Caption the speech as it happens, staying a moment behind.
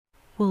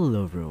Well,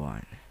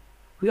 everyone,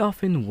 we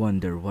often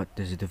wonder what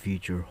does the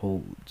future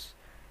holds.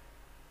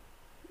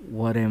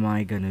 What am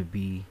I gonna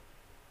be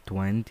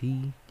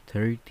 20,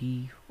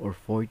 30, or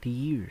 40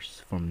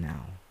 years from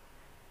now?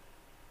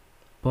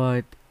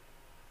 But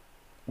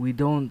we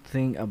don't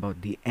think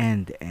about the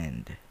end,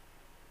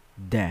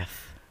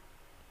 death.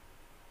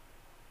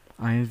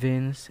 I'm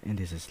Vince, and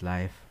this is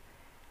Life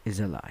is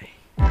a Lie.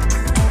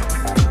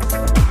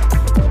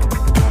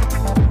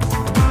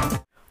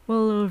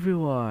 Well,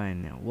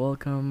 everyone,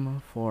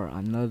 welcome for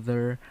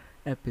another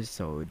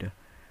episode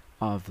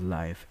of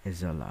Life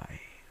is a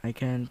Lie. I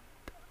can't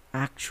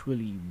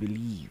actually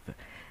believe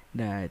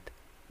that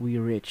we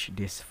reached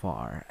this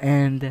far,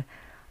 and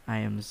I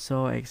am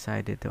so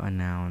excited to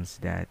announce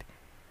that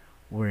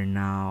we're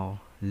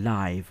now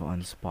live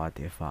on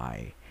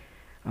Spotify.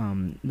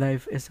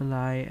 Life is a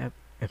Lie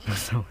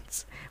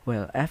episodes.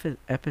 Well,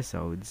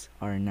 episodes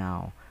are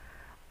now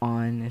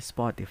on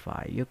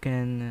Spotify. You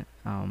can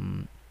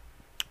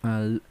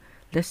uh,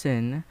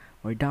 listen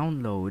or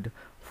download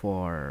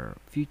for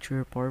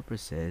future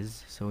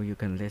purposes, so you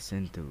can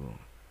listen to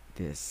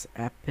this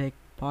epic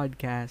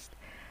podcast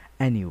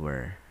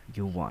anywhere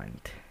you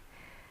want.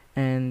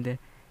 And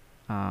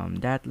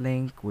that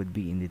link would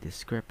be in the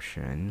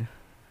description,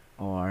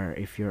 or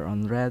if you're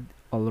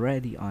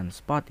already on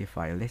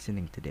Spotify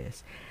listening to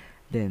this,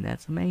 then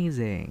that's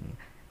amazing.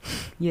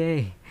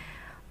 Yay.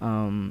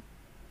 um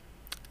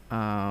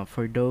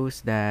for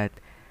those that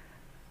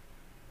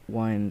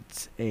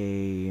want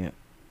a,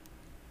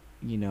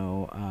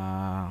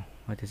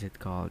 what is it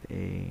called,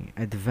 a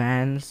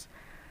advanced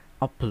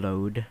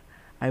upload,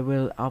 I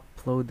will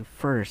upload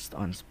first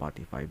on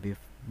Spotify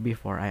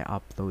before I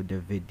upload the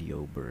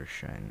video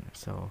version.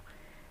 So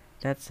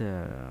that's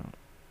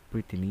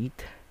pretty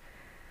neat.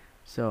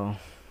 So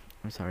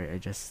I'm sorry, I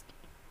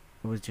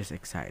was just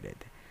excited.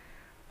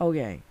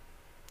 Okay,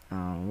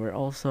 we're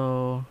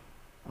also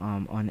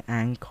on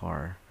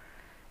Anchor.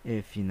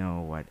 If you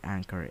know what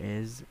Anchor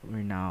is,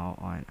 we're now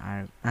on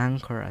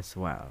Anchor as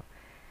well.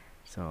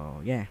 So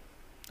yeah,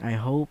 I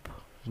hope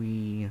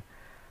we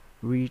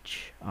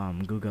reach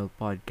Google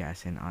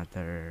Podcasts and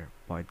other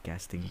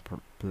podcasting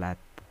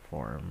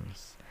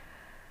platforms.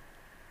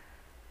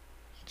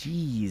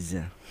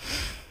 Jeez.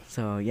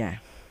 So yeah,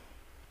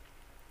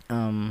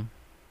 um,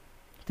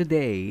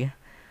 today,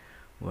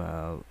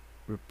 well,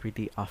 we're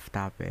pretty off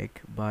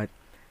topic, but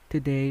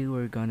today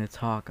we're gonna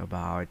talk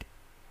about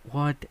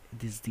what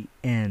does the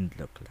end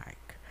look like.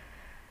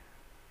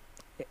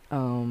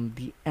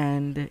 The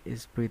end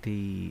is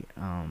pretty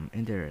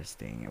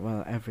interesting.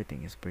 Well,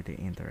 everything is pretty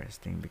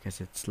interesting because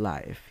it's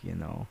life.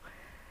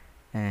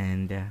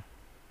 And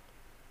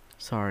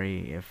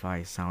sorry if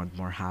I sound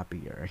more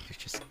happier.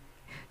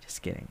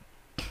 Just kidding.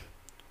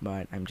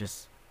 But I'm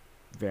just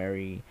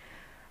very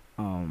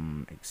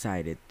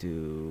excited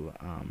to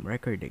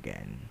record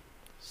again,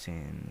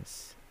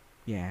 since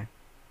yeah,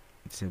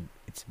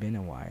 it's been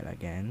a while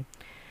again.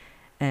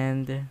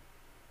 And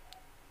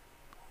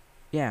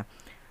yeah,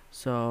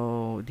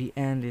 so the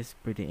end is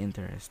pretty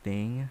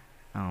interesting.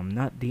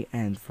 Not the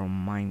end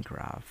from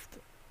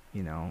Minecraft,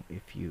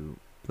 if you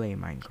play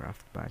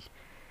Minecraft, but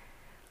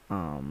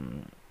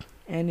um,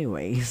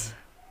 anyways,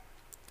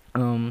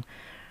 um,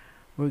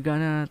 we're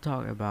gonna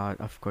talk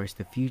about, of course,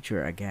 the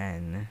future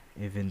again,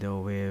 even though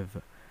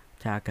we've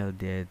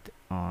tackled it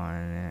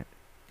on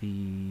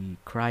the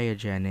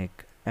cryogenic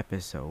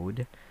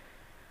episode.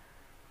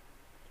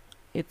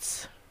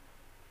 It's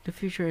the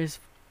future is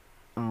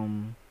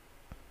um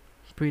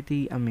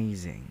pretty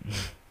amazing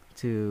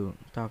to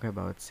talk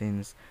about,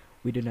 since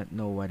we do not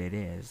know what it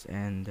is,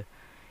 and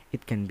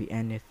it can be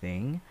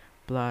anything.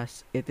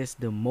 Plus, it is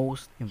the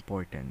most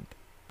important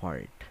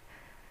part,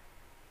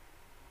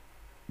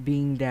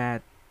 being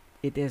that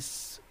it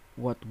is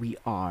what we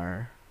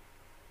are,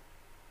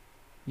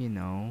 you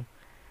know,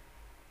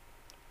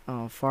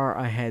 far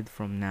ahead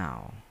from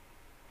now.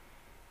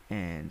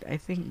 And I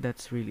think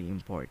that's really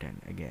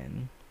important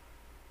again,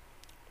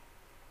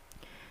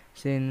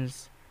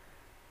 since,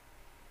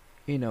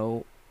 you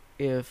know,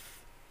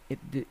 if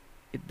it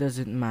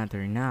doesn't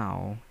matter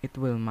now, it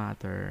will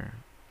matter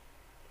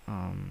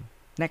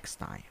next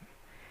time.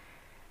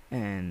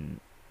 And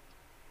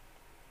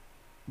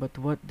but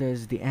what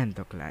does the end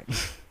look like?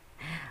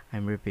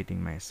 I'm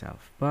repeating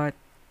myself, but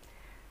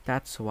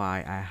that's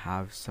why I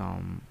have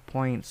some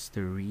points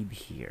to read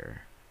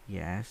here.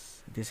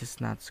 Yes, this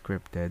is not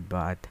scripted,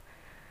 but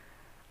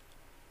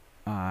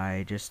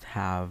I just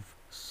have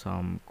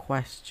some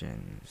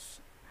questions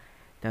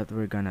that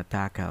we're gonna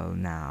tackle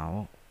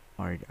now,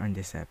 or on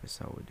this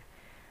episode.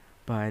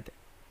 But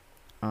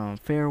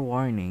fair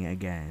warning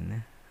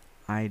again,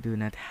 I do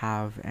not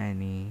have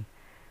any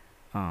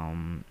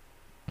um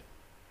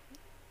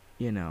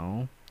you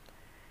know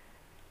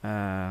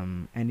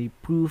any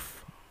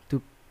proof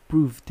to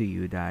prove to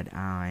you that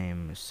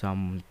I'm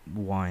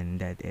someone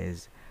that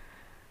is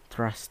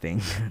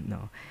trusting.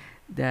 No,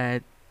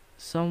 that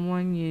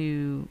someone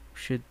you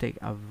should take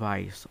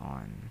advice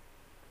on,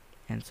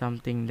 and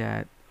something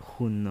that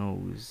who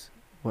knows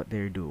what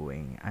they're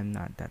doing. I'm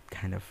not that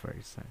kind of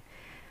person.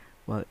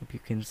 Well, if you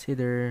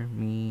consider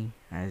me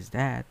as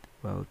that,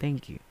 well,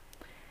 thank you.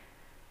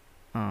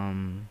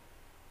 Um,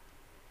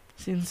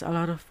 since a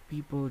lot of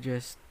people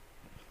just,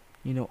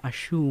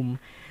 assume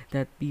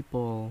that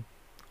people,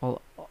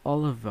 all,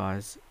 all of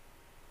us,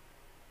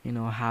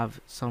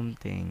 have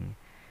something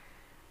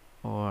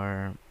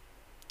or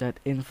that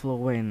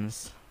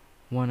influence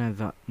one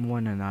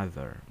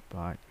another,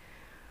 but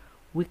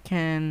we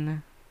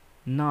can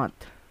not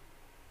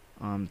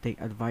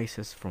take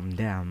advices from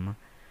them.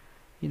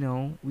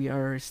 We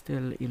are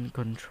still in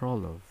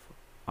control of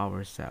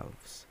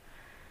ourselves.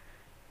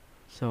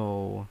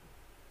 So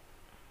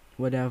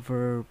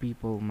whatever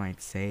people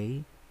might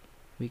say,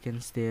 we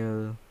can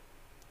still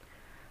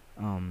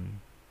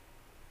um,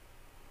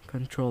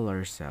 control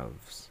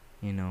ourselves.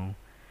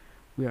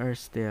 We are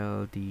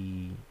still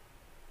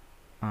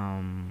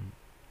um,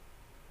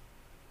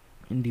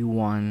 the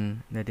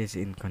one that is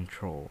in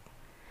control.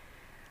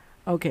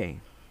 Okay.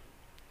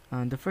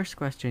 The first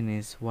question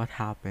is what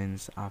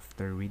happens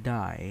after we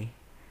die?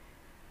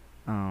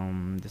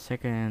 The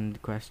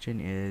second question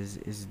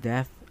is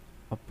death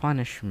a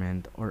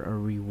punishment or a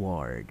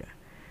reward?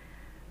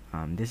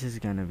 This is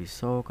gonna be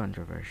so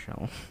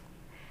controversial.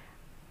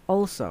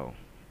 Also,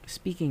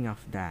 speaking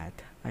of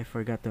that, I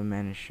forgot to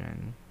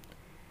mention,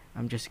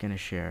 I'm just gonna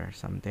share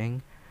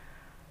something.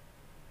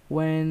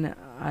 When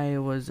I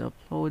was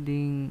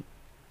uploading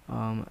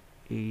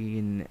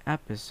an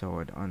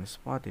episode on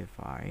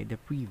Spotify, the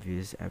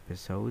previous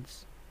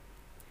episodes,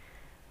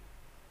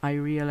 I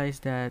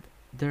realized that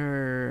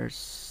there are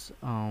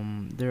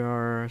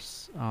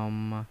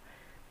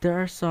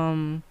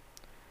some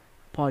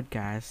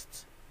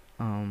podcasts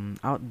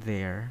out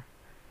there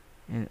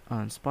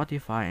on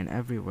Spotify and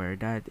everywhere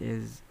that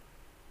is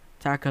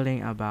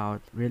tackling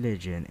about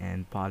religion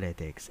and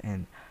politics,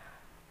 and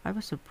I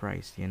was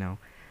surprised,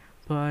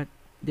 but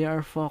they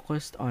are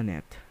focused on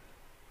it.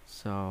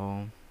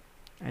 So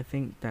I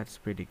think that's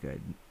pretty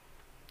good.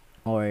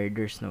 Or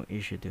there's no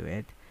issue to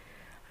it.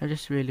 I'm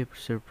just really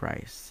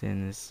surprised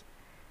since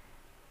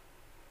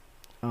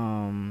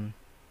um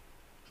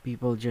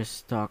people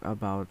just talk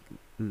about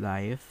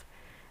life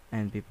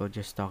and people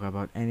just talk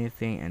about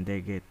anything and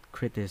they get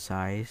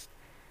criticized,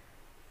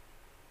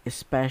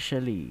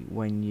 especially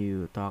when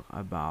you talk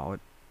about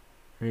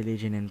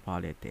religion and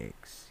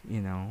politics.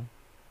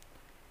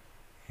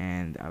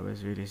 And I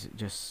was really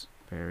just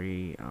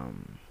very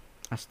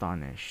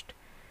astonished.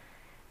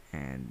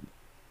 And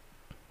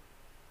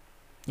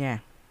yeah,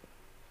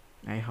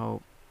 I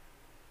hope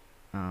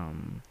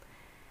um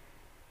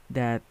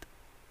that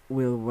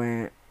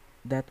will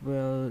that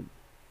will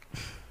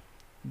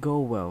go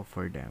well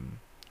for them.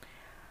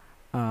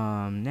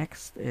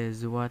 Next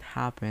is what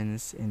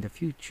happens in the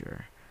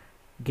future.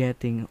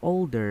 Getting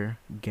older,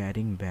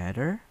 getting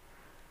better.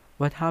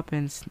 What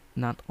happens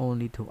not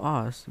only to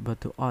us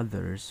but to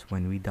others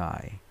when we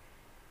die?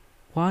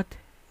 What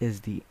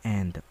is the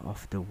end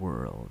of the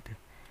world?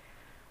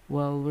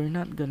 Well, we're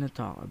not gonna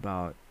talk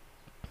about,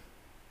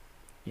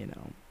 you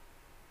know,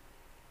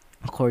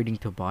 according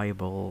to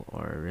Bible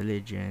or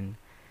religion.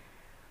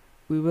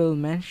 We will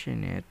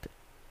mention it,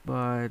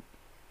 but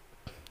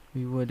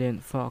we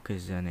wouldn't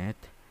focus on it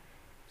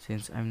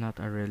since I'm not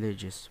a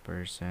religious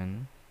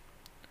person.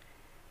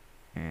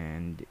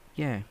 And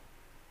yeah,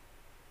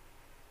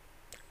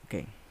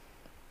 okay.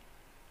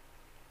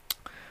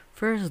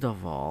 First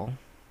of all,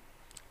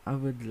 I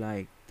would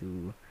like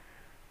to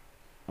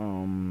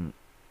um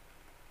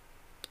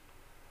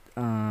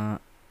uh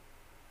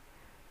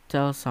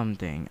tell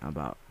something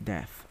about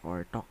death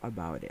or talk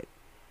about it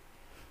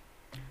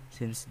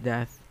since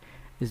death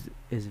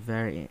is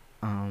very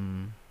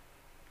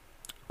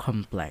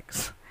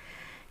complex.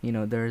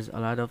 There's a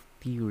lot of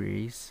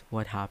theories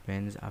what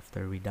happens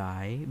after we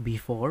die,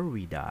 before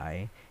we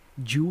die,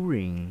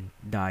 during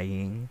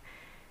dying.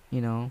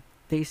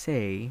 They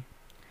say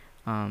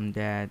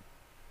that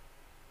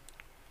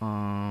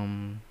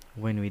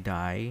when we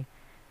die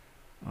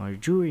or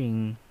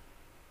during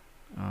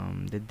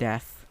the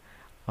death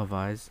of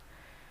us,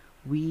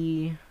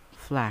 we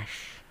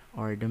flash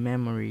or the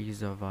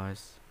memories of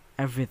us,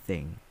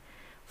 everything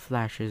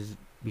flashes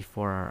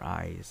before our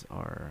eyes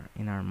or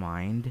in our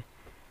mind.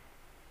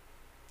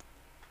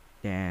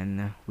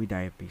 Then we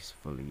die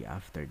peacefully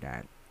after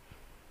that.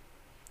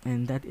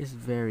 And that is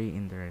very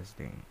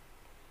interesting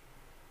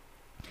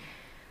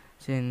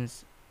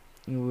since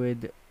it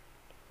would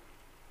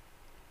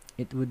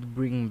it would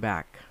bring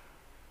back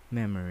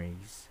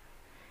memories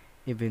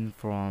even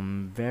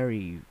from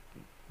very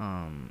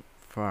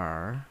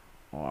far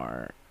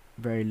or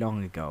very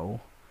long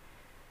ago.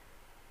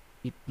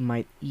 It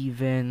might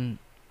even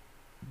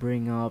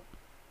bring up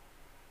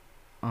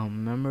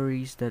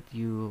memories that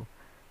you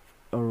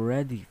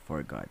already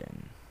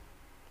forgotten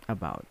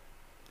about.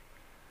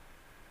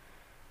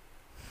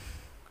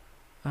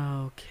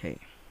 Okay.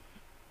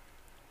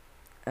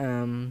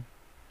 Um,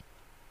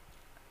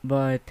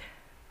 but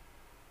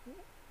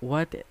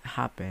what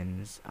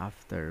happens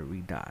after we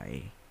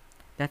die?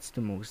 That's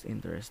the most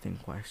interesting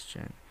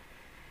question.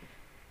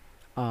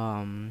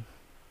 Um,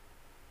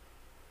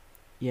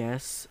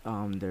 yes,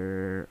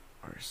 there.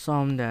 or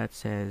some that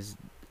says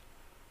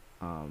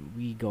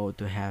we go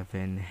to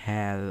heaven,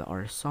 hell,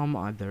 or some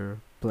other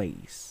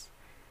place.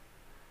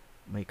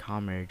 My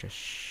camera just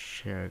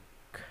shook.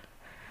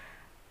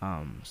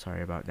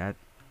 Sorry about that.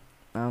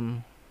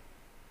 Um,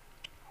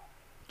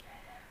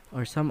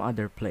 or some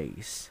other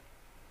place,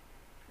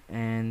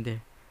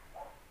 and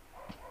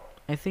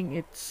I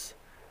think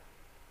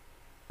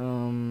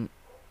um,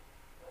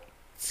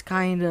 it's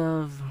kind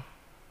of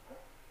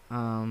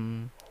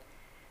um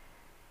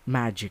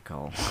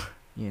magical,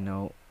 you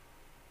know,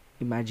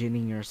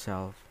 imagining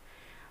yourself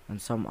on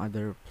some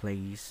other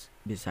place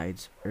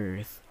besides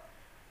Earth.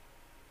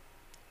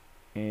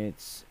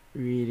 It's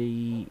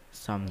really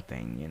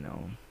something,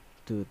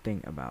 to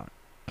think about.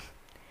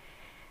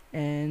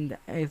 And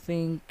I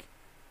think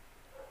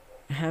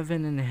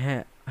heaven and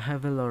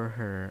heaven or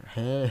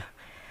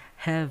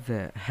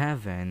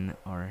heaven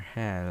or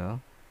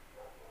hell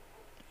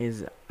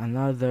is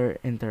another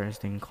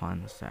interesting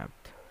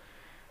concept,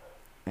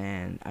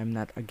 and I'm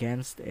not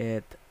against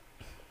it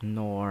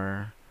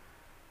nor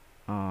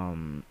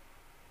um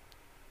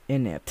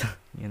in it.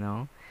 you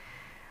know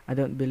I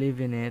don't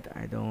believe in it.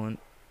 I don't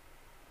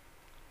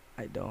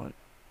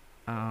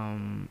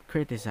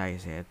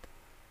criticize it.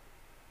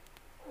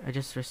 I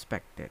just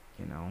respect it.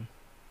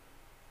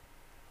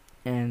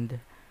 And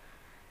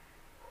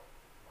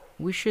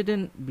we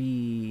shouldn't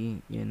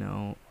be,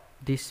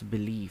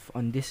 disbelief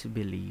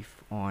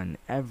on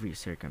every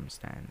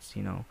circumstance.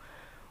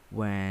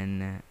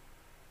 When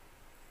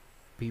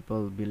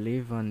people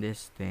believe on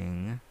this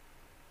thing,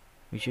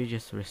 we should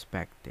just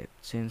respect it,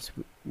 since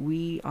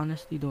we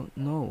honestly don't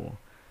know.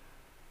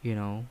 We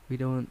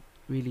don't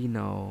really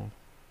know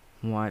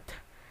what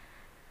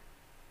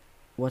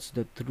what's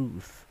the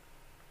truth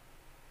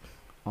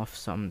of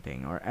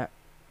something, or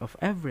of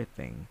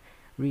everything,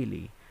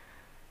 really.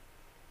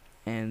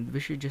 And we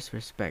should just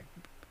respect,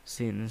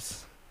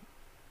 since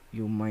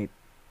you might,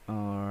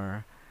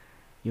 or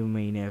you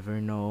may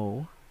never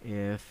know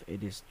if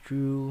it is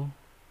true.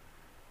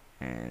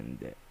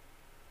 And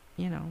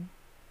you know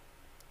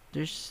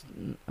there's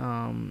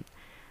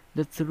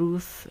the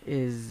truth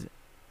is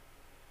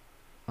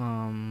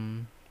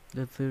um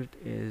the truth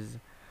is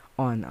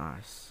on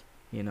us.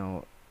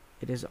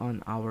 It is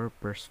on our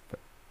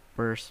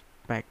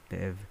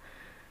perspective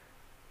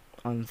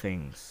on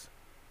things.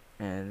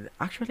 And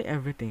actually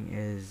everything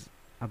is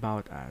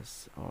about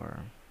us,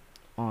 or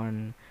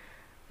on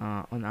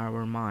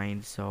our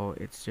mind. So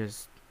it's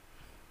just,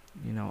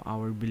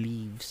 our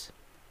beliefs.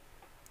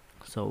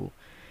 So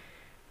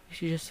you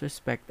should just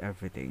respect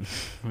everything.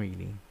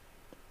 Really,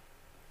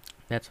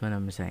 that's what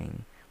I'm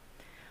saying.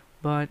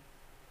 But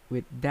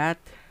with that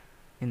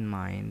in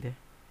mind,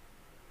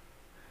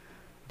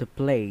 the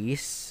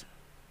place,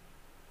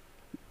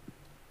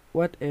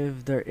 what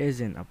if there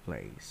isn't a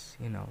place?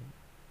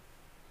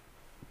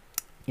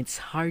 It's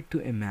hard to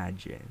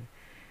imagine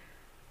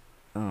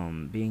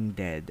being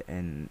dead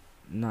and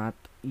not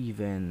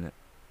even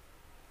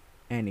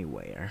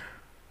anywhere.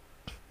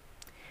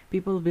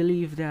 People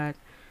believe that,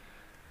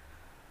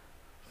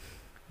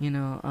 you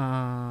know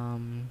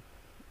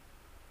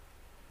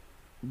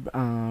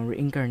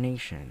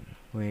reincarnation,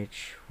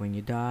 which when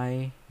you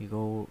die you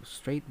go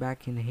straight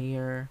back in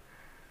here.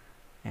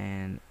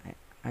 And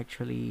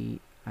actually,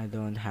 I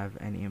don't have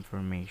any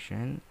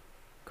information.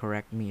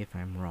 Correct me if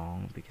I'm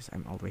wrong, because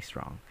I'm always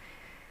wrong.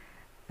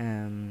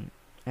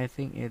 I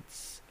think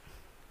it's,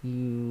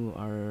 you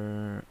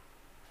are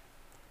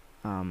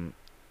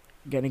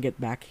gonna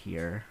get back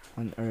here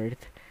on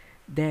Earth,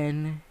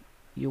 then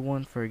you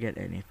won't forget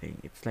anything.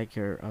 It's like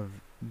you're a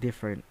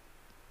different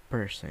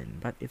person,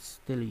 but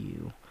it's still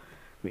you,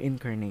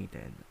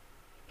 reincarnated.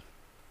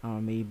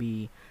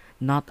 Maybe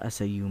not as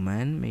a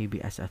human,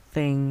 maybe as a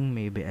thing,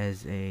 maybe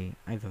as a,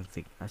 I don't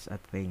think as a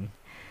thing,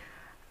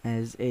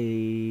 as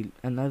a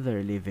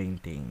another living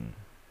thing,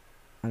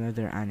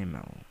 another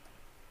animal,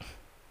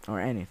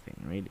 or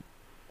anything really.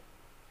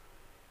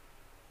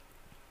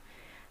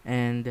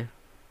 And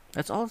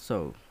that's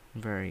also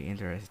very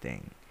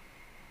interesting.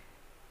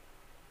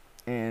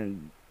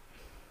 And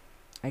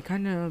I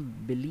kind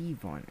of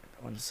believe on it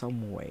on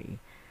some way.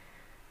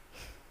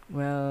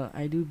 Well,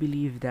 I do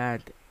believe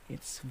that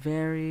it's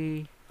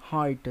very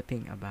hard to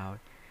think about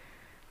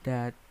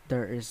that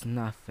there is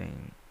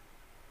nothing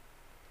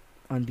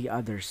on the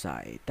other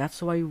side.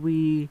 That's why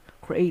we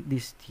create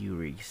these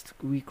theories.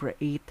 We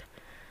create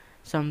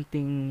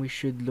something we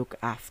should look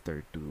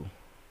after to,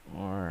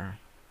 or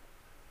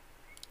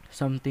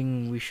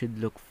something we should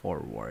look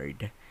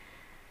forward.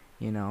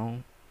 You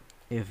know,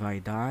 if I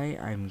die,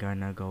 I'm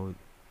gonna go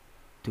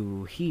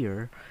to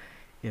here.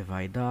 If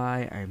I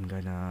die, I'm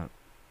gonna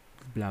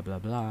blah blah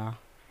blah.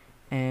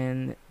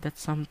 And that's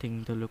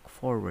something to look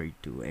forward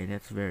to, and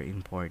that's very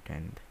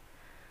important,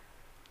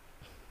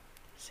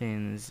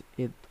 since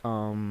it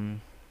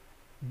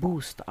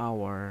boosts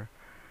our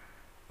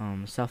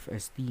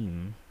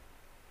self-esteem.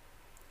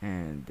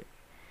 And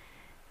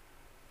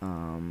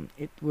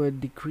it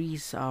would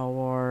decrease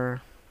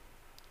our,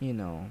 you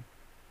know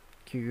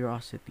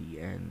curiosity,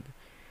 and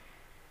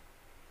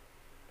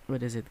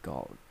what is it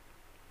called,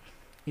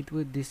 it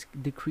would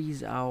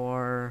decrease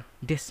our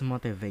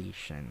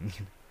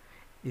dismotivation.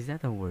 Is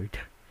that a word?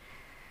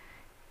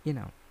 you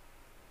know,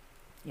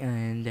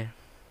 and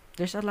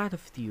there's a lot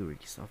of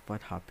theories of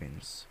what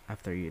happens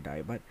after you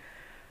die, but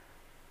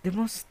the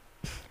most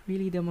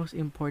really the most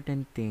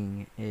important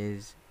thing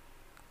is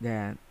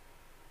that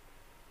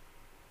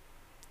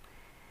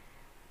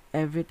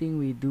everything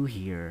we do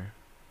here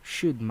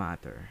should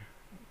matter.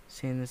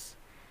 Since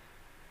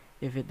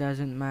if it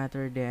doesn't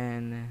matter,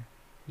 then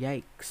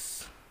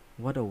yikes,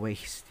 what a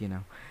waste.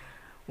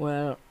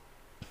 Well,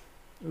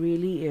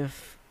 really,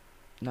 if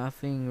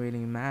nothing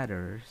really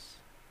matters,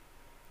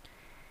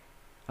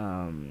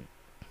 um,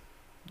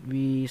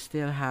 we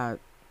still had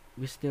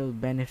we still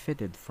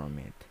benefited from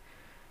it.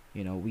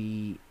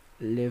 We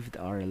lived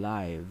our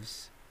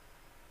lives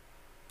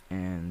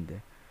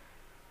and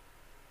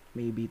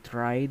maybe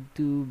tried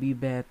to be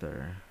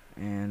better,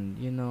 and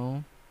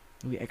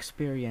we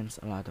experienced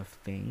a lot of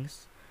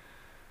things,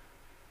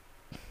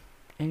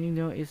 and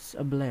it's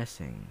a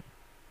blessing,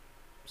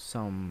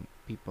 some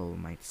people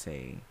might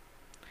say,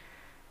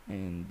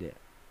 and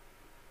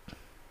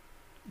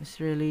it's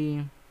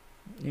really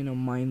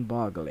mind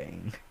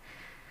boggling.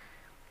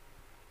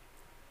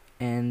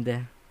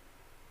 And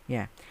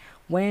yeah,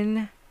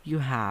 when you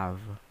have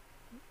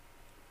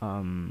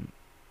um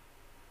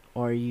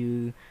or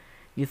you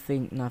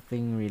think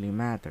nothing really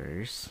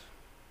matters,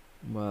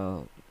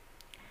 well,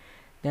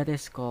 that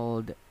is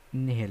called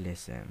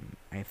nihilism,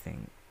 I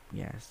think.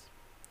 Yes.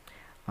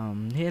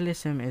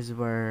 Nihilism is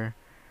where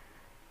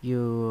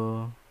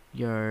your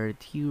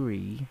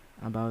theory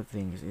about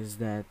things is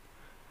that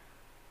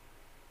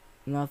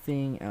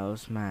nothing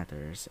else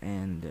matters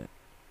and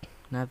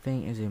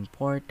nothing is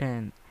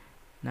important,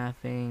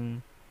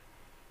 nothing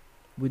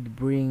would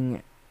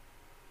bring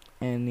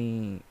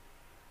any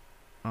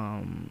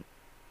um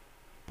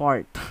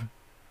part,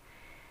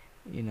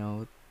 you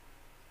know,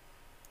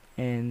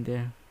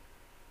 and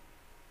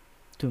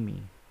to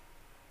me.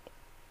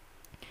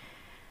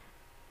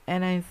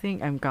 And I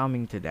think I'm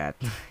coming to that,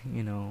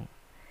 you know.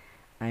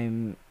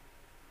 I'm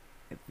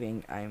I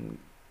think I'm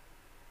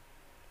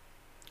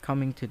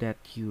coming to that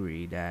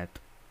theory that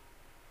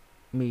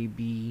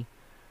maybe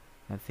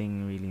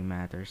nothing really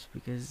matters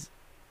because,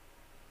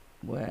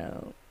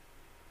 well,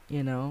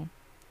 you know,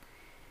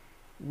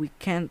 we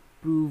can't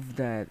prove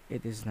that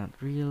it is not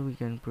real. We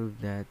can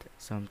prove that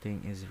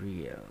something is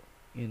real,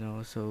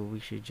 so we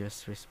should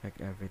just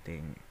respect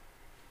everything.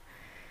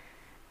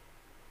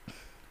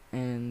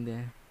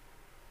 And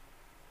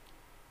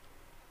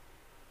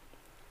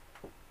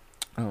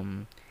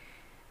um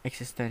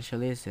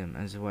existentialism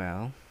as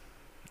well.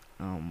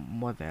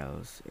 What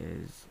else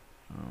is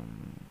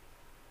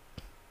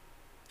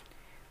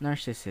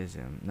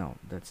narcissism? No,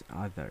 that's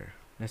another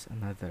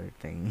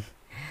thing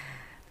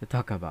to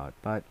talk about.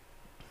 But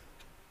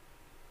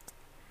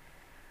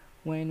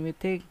when we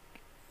take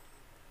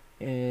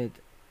it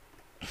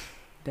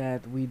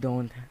that we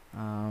don't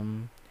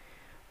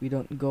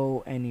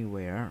go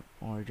anywhere,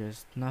 or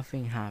just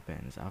nothing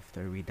happens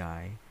after we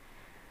die,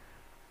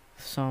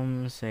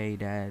 some say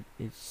that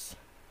it's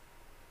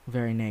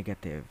very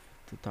negative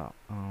to talk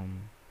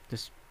to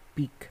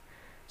speak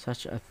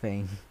such a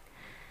thing.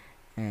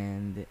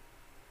 And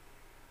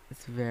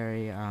it's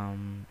very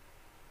um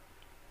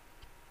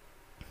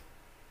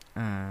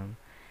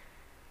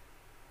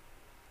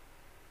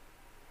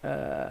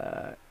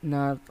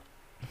not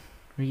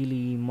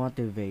really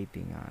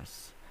motivating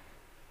us.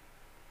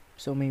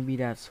 So maybe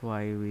that's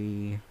why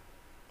we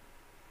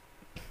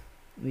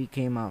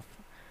came up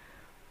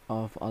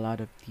of a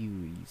lot of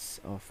theories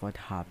of what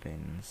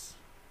happens.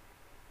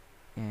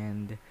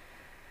 And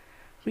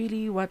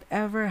really,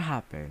 whatever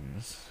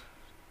happens,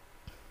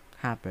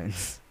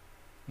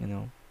 you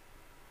know.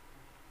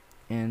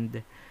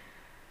 And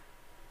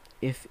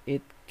if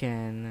it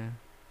can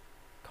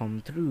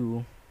come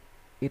true,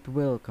 it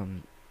will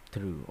come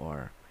true,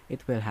 or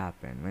it will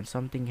happen. When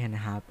something can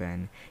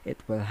happen,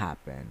 it will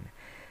happen.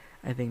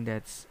 I think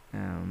that's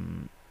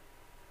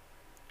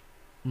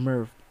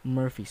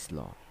Murphy's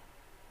law.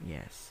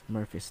 Yes,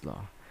 Murphy's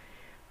law.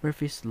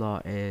 Murphy's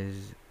law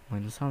is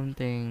when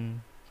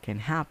something can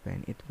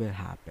happen, it will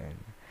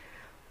happen.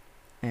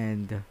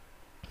 And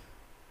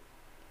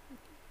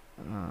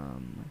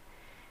um,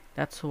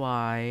 that's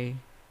why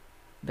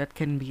that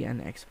can be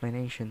an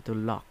explanation to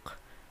luck,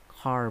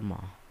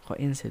 karma,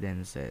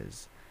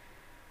 coincidences.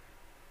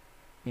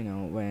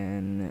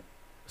 When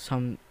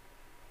some,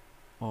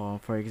 or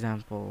for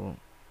example,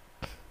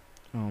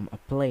 a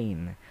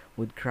plane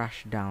would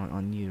crash down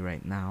on you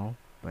right now,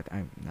 but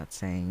I'm not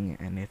saying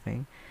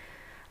anything.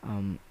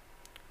 Um,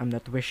 I'm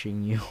not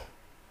wishing you,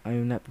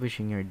 I'm not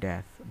wishing your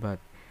death, but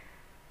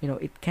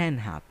it can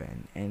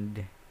happen,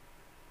 and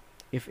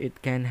if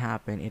it can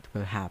happen, it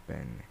will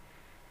happen.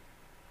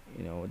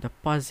 The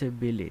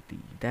possibility,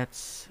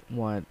 that's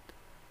what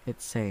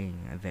it's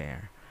saying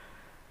there.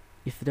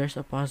 If there's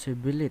a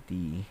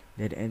possibility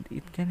that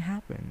it can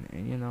happen,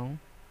 and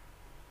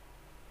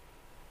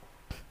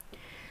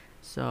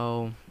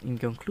so in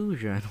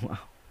conclusion, wow,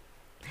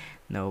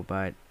 no,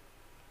 but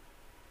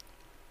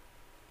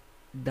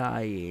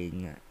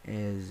dying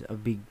is a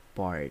big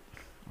part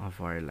of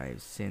our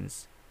lives,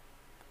 since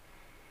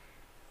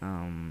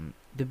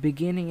the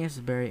beginning is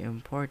very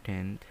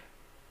important,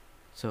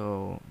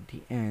 so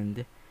the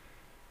end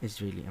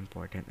is really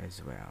important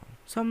as well.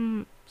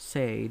 Some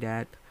say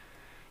that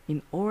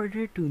in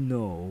order to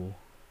know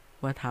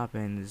what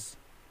happens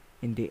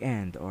in the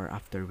end or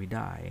after we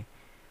die,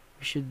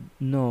 we should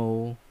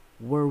know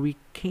where we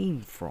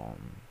came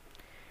from.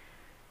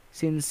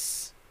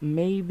 Since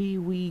maybe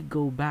we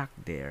go back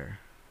there,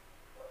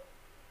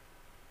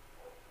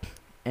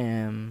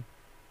 and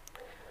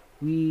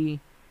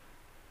we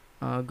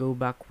go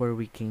back where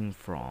we came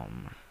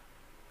from.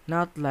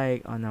 Not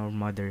like on our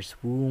mother's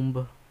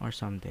womb or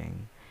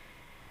something,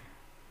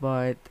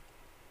 but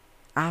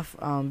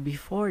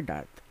before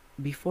that,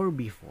 before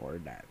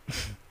that,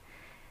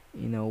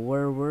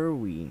 where were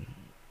we?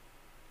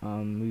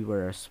 We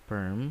were a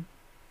sperm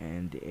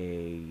and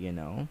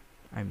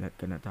I'm not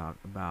gonna talk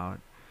about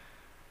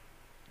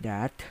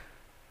that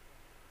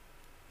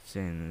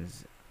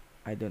since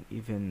I don't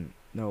even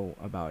know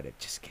about it.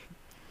 Just kidding.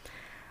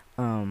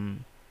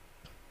 Um,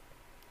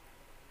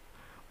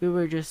 we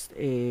were just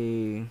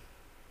an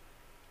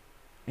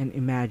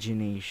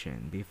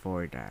imagination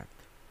before that.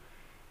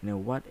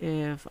 What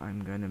if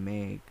I'm gonna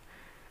make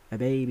a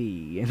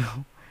baby?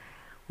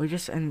 We're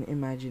just an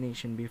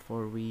imagination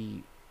before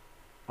we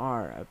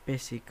are a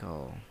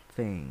physical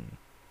thing.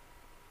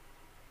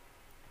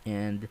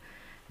 And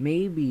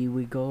maybe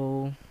we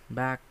go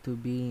back to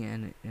being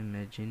an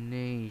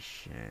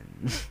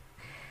imagination.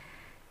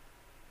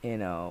 you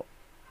know,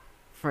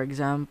 for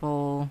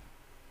example,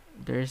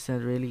 there's a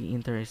really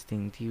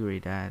interesting theory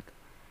that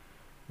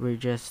we're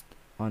just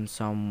on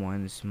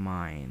someone's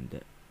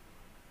mind.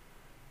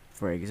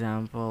 For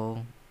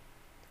example,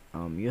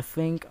 you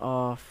think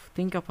of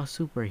a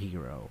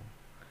superhero,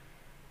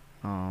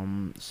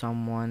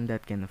 someone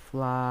that can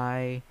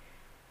fly,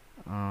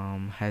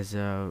 has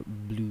a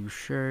blue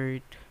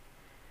shirt,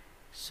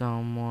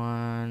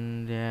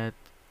 someone that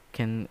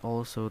can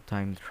also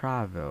time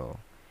travel,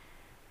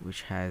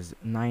 which has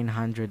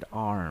 900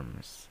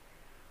 arms.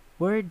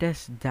 Where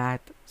does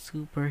that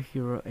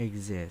superhero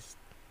exist?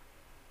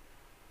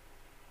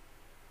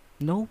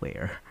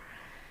 Nowhere.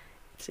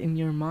 It's in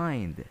your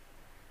mind.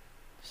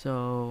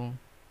 So,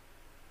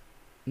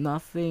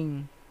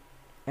 nothing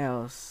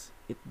else,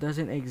 it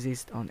doesn't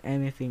exist on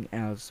anything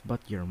else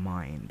but your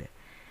mind.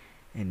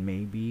 And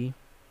maybe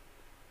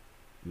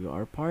you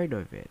are part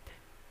of it.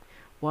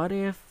 What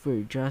if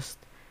we're just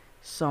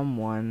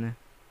someone,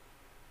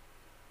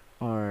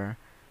 or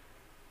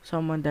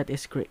someone that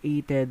is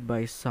created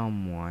by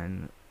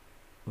someone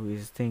who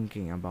is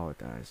thinking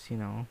about us,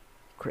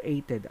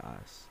 created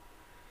us?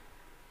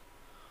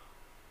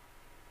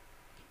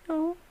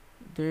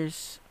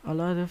 There's a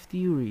lot of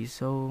theories,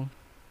 so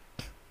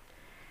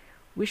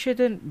we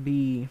shouldn't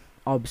be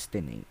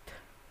obstinate,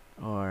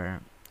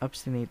 or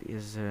obstinate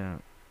is a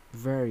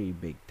very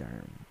big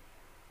term.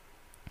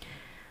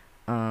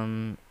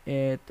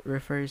 It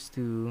refers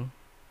to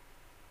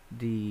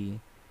the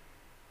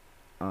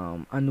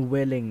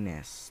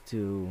unwillingness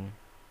to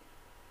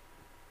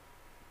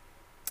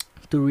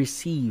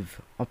receive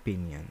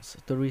opinions,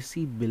 to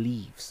receive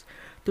beliefs,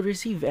 to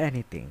receive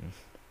anything.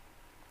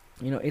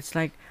 It's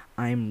like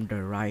I'm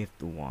the right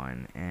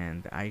one,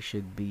 and I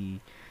should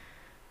be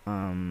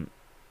um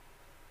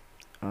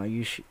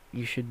you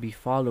should be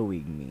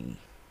following me,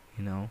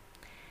 you know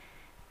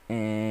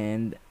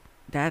and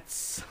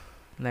that's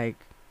like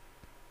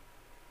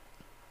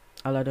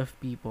a lot of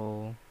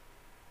people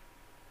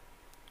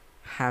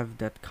have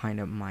that kind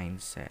of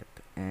mindset,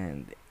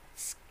 and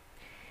it's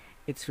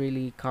it's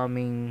really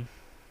coming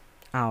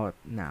out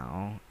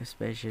now,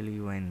 especially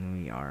when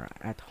we are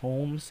at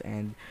homes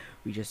and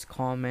we just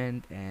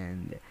comment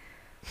and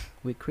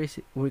we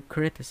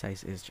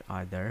criticize each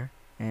other,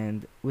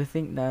 and we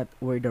think that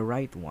we're the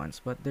right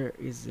ones, but there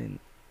isn't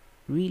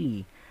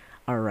really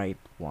a right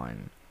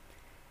one.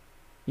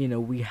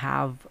 We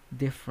have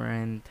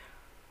different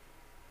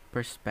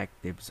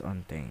perspectives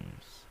on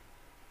things,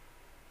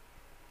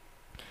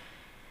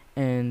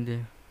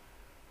 and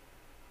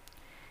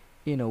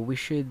we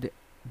should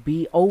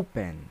be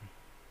open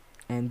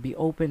and be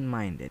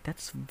open-minded.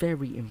 That's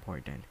very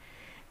important,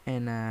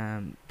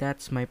 and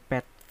that's my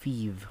pet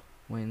peeve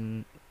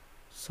when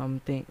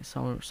someone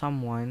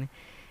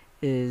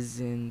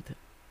isn't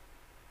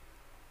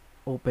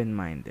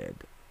open-minded.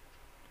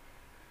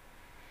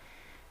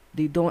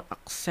 They don't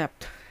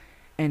accept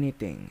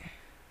anything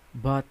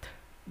but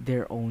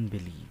their own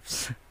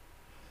beliefs.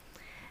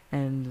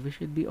 And we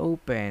should be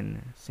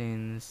open,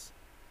 since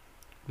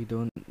we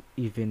don't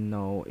even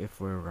know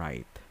if we're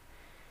right.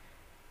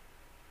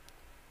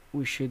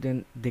 We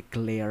shouldn't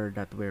declare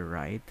that we're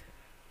right.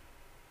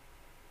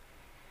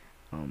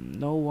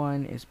 No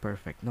one is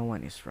perfect, no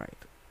one is right.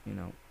 you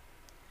know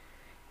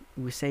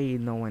we say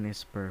no one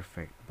is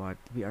perfect, but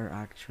we are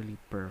actually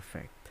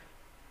perfect.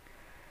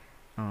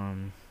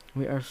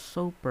 We are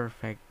so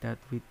perfect that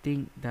we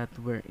think that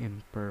we're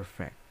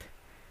imperfect.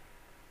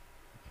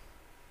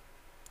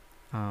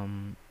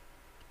 um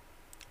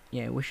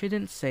yeah, we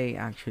shouldn't say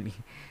actually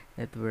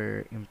that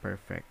we're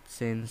imperfect,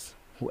 since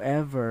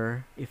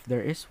whoever, if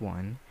there is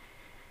one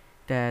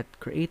that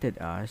created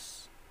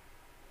us,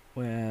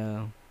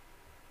 well,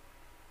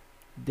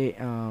 they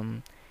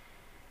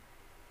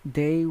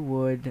they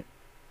would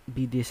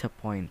be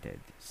disappointed,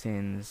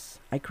 since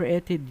I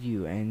created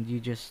you and you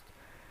just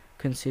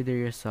consider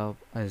yourself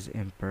as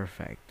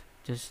imperfect.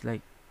 Just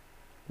like,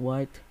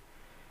 what?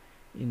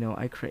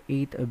 I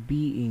create a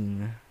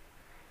being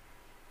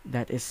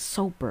that is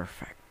so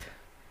perfect,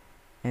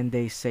 and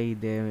they say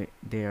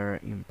they are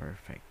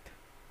imperfect.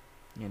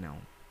 You know,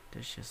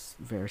 that's just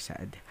very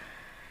sad.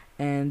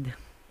 And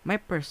my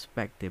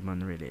perspective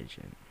on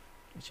religion,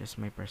 it's just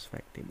my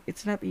perspective.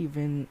 It's not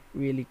even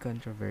really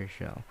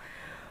controversial,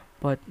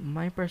 but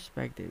my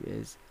perspective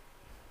is,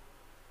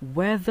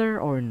 whether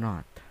or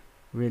not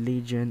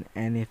religion,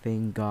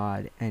 anything,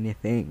 God,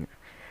 anything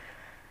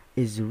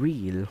is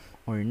real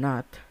or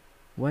not,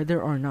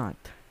 whether or not,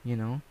 you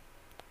know,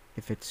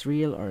 if it's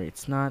real or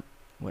it's not,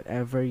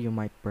 whatever you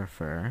might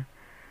prefer,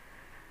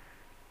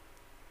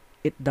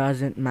 it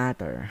doesn't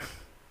matter.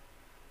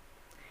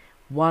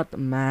 What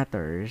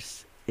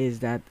matters is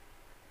that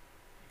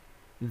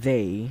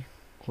they,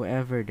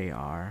 whoever they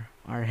are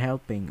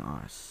helping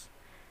us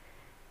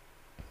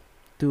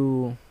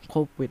to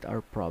cope with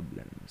our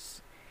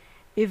problems.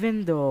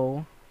 Even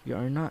though they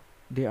are not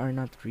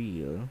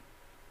real,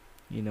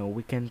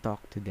 we can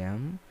talk to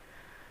them.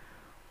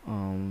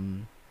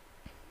 Um,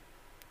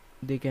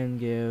 they can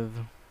give,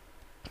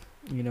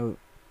 you know,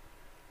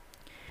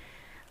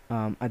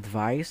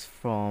 advice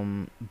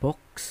from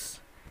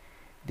books.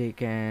 They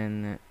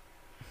can,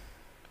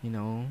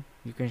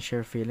 you can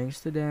share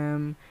feelings to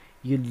them.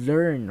 You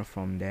learn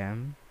from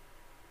them.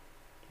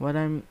 What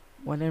I'm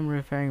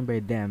referring by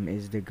them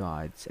is the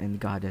gods and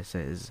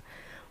goddesses.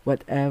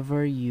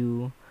 Whatever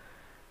you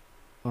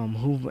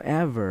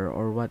whomever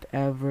or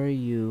whatever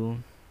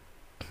you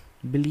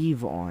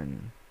believe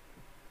on,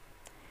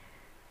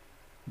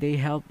 they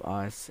help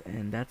us,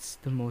 and that's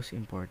the most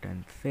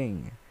important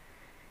thing.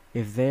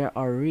 If they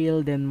are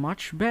real, then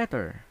much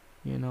better,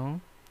 you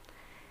know.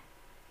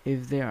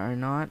 If they are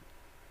not,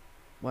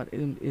 what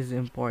is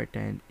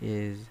important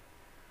is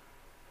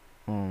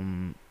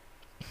um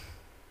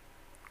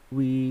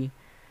we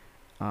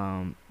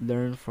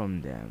learn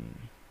from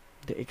them,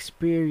 the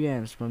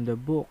experience from the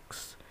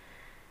books,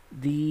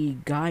 the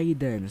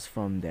guidance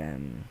from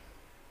them.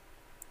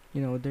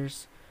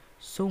 There's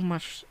so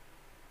much,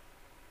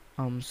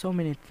 so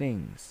many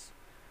things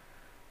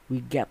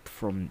we get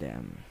from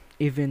them,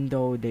 even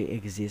though they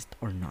exist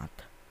or not.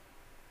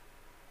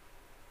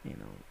 You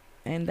know,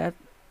 and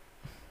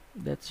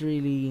that's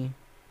really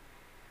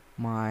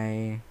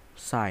my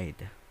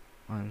side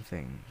on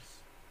things.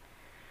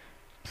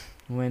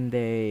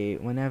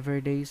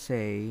 Whenever they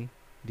say,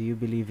 "Do you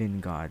believe in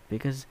God?"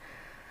 Because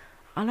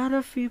a lot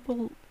of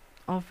people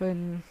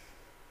often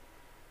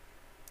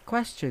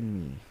question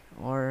me,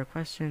 or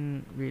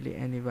question really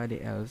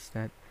anybody else,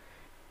 that,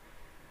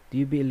 "Do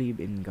you believe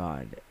in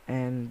God?"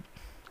 And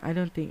I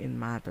don't think it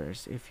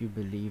matters if you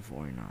believe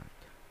or not,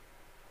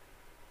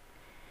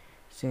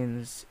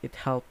 since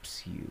it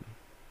helps you,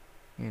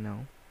 you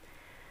know.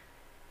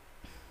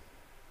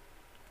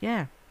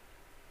 Yeah,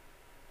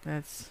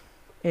 that's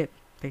it.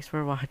 Thanks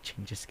for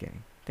watching. Just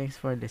kidding. Thanks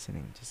for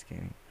listening. Just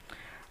kidding.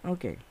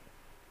 Okay.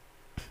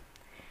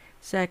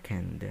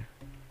 Second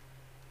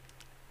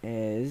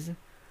is,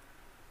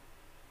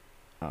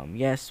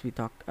 yes, we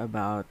talked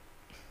about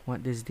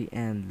what does the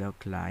end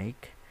look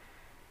like.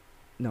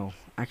 No,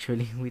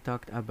 actually, we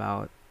talked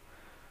about,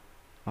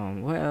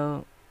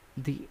 well,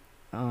 the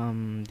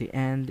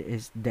end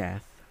is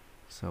death.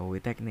 So we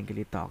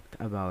technically talked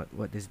about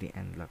what does the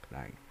end look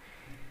like.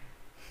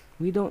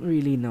 We don't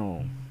really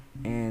know,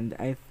 and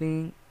I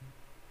think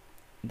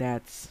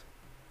that's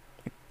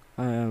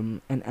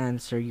an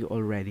answer you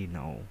already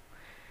know.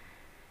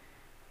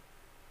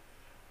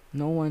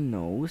 No one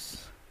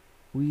knows.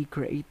 We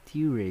create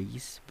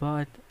theories,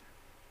 but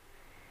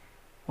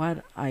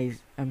what I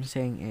am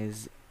saying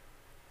is,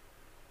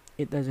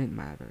 it doesn't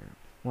matter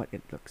what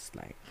it looks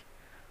like.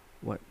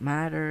 What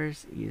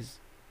matters is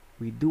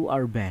we do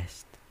our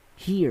best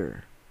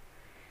here.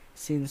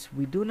 Since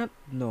we do not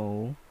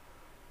know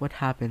what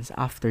happens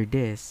after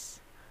this,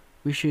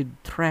 we should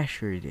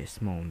treasure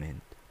this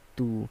moment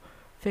to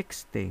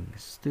fix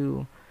things,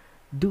 to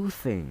do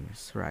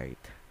things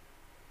right.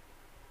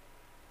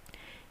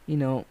 You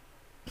know,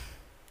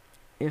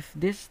 if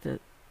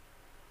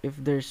if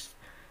there's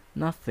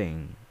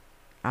nothing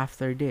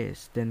after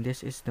this, then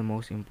this is the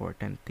most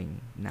important thing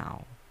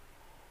now.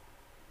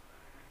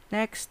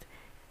 Next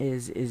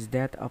is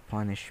that a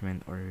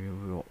punishment or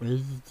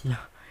is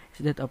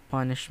that a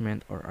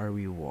punishment or a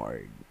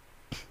reward?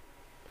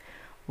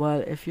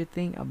 Well, if you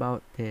think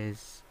about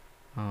this,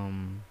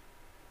 um,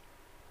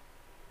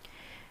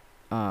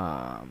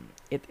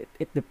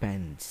 it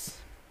depends,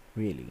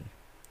 really.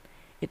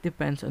 It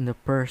depends on the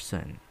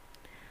person.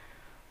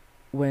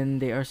 When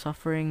they are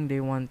suffering,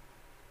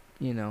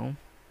 you know,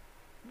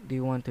 they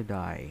want to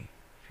die,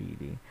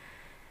 really,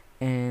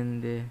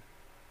 and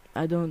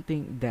I don't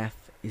think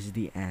death is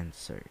the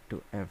answer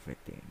to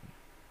everything.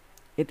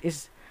 It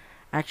is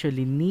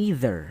actually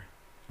neither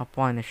a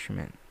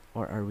punishment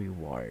or a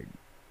reward.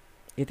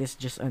 It is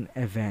just an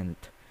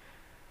event,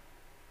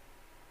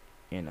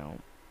 you know.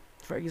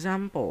 For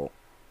example,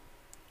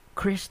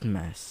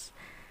 Christmas.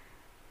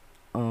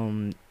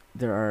 Um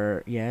there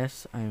are,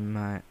 yes,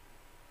 um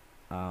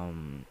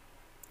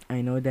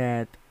I know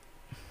that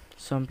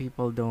some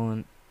people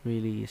don't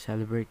really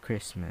celebrate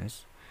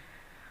Christmas,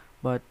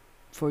 but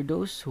for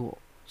those who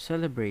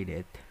celebrate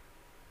it,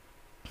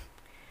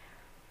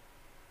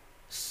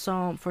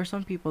 some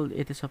people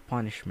it is a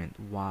punishment.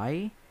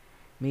 Why?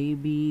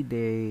 Maybe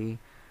they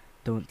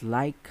don't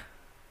like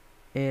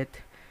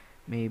it.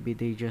 Maybe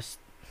they just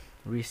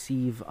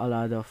receive a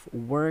lot of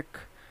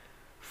work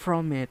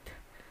from it,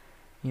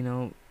 you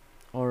know,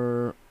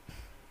 or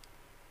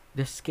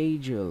the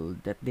schedule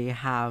that they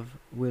have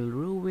will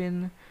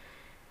ruin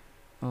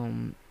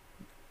um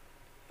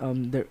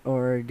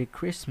the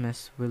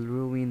Christmas will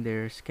ruin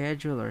their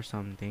schedule or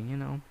something, you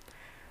know.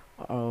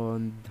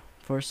 And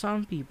for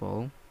some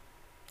people,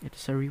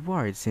 it's a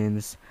reward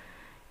since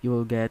you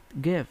will get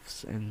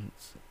gifts and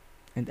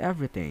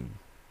everything.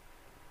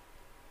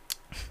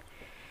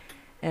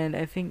 And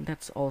I think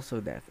that's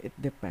also that. It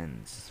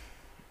depends.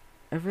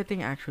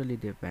 Everything actually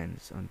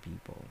depends on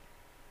people.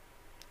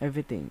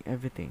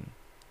 Everything.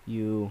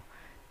 You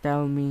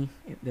tell me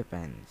it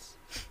depends.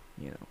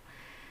 You know.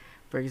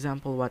 For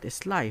example, what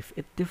is life?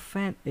 It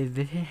depends.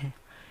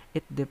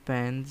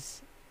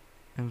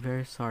 I'm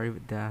very sorry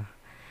with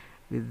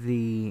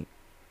the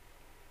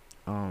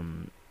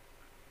um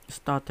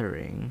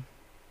stuttering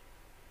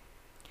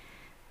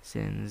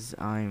since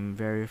I'm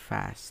very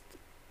fast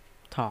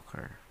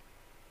talker,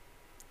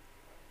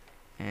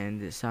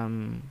 and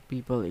some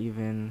people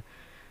even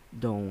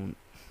don't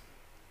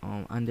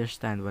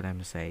understand what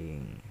I'm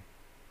saying.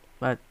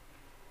 But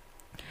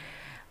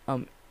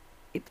um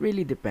it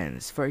really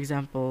depends. For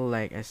example,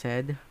 like I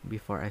said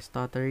before I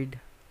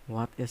stuttered,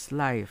 what is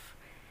life?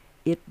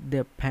 It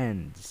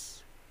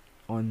depends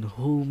on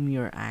whom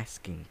you're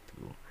asking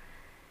to,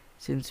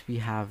 since we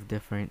have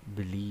different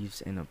beliefs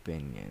and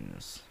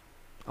opinions.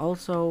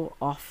 Also,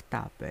 off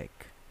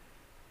topic,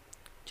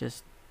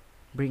 just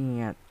bringing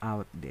it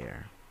out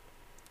there.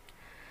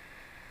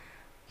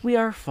 We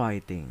are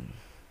fighting,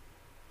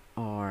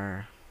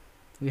 or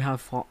we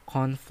have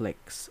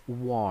conflicts,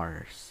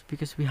 wars,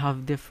 because we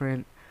have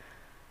different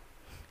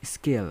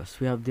skills,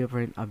 we have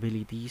different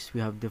abilities,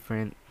 we have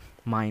different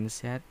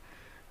mindset,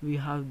 we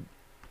have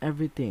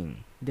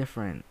everything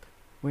different.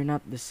 We're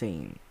not the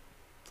same.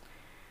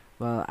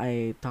 Well,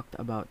 I talked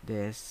about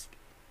this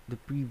the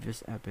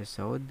previous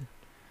episode,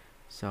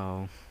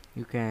 so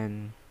you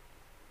can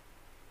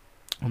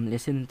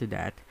listen to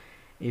that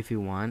if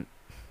you want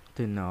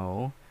to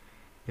know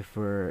if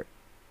we're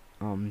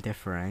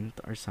different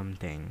or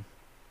something.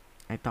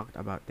 I talked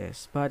about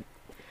this, but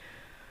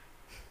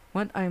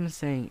what I'm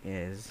saying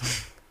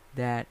is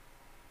that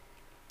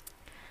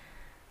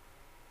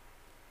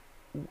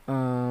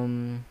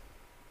um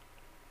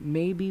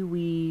maybe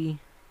we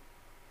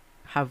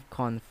have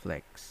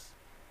conflicts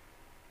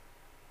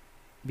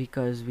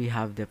because we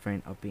have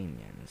different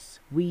opinions.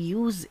 We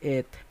use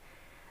it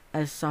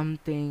as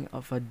something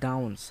of a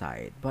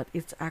downside, but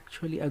it's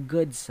actually a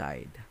good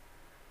side.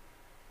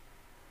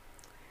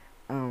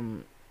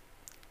 Um,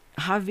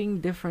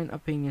 Having different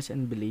opinions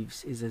and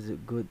beliefs is a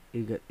good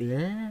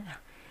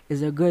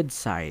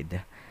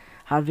side.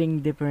 Having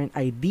different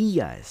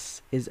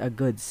ideas is a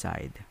good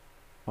side,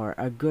 or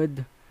a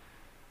good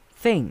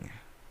thing.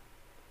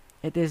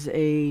 It is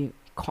a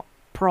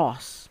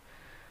pros,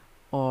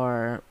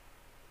 or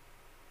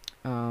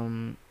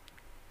um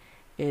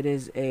it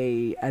is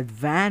a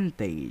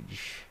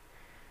advantage,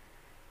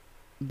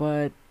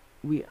 but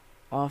we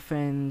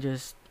often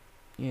just,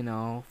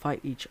 fight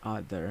each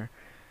other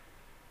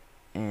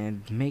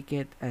and make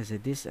it as a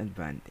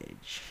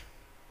disadvantage.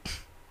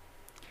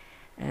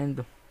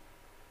 And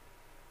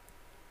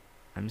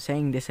I'm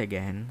saying this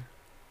again,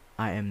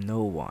 I am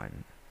no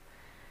one.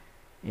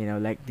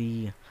 Like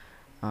the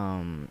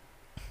um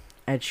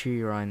Ed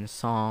Sheeran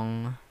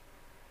song,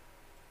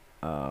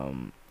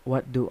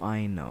 What Do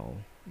I Know?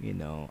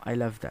 I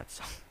love that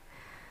song.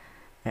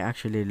 I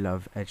actually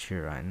love Ed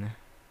Sheeran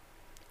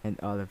and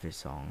all of his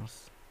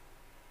songs.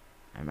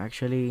 I'm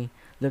actually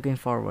looking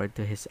forward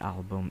to his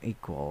album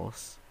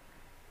Equals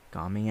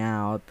coming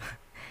out.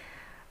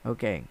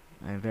 Okay,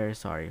 I'm very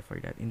sorry for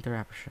that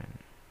interruption.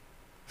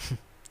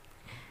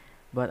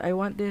 But I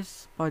want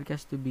this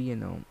podcast to be,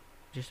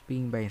 just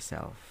being by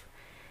yourself.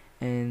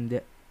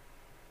 And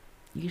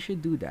you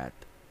should do that,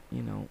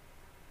 you know,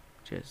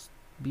 just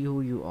be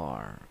who you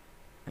are.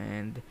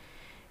 And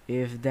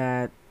if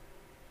that,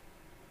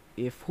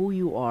 if who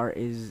you are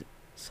is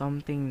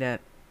something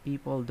that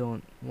people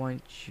don't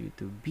want you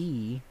to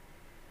be,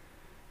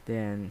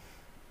 then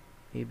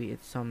maybe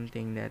it's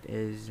something that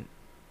is,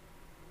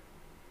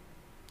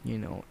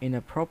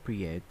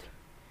 inappropriate.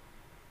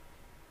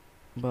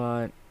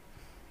 But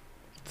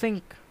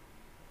think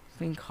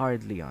think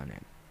hardly on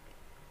it.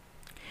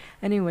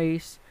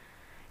 Anyways,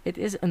 It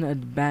is an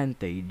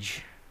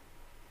advantage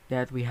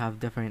that we have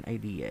different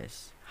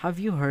ideas. Have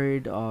you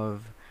heard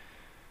of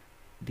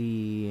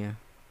the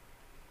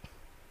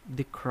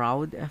the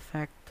crowd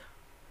effect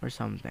or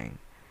something?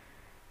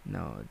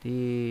 No,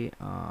 the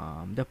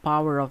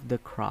power of the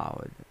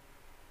crowd.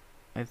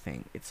 I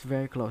think it's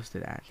very close to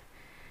that.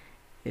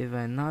 If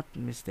I'm not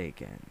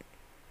mistaken,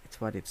 it's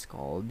what it's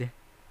called.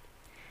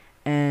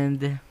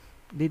 And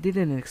they did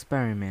an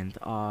experiment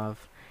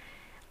of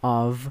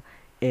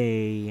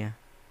a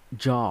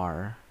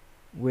jar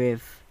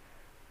with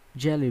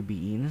jelly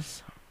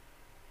beans,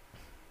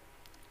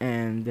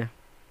 and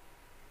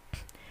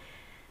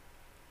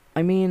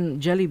I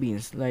mean jelly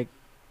beans, like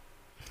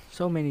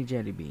so many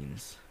jelly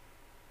beans.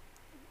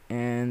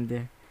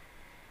 And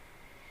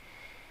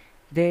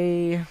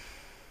they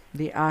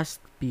they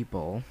asked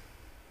people,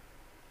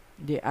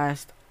 they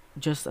asked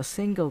just a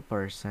single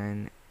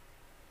person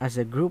as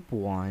a group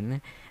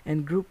 1,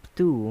 and group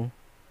 2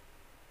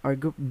 or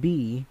group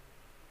B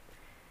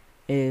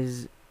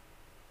is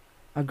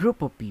a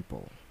group of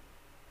people.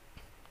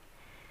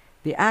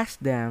 They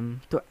asked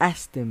them to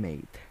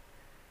estimate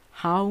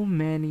how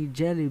many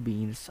jelly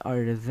beans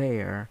are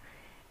there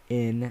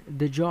in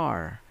the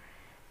jar.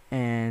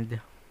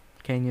 And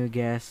can you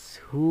guess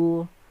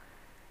whom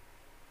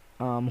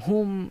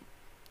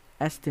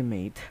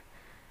estimate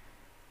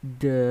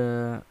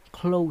the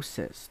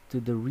closest to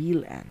the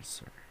real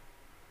answer?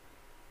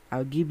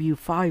 I'll give you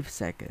 5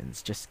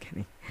 seconds. Just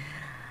kidding.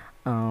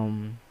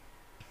 Um,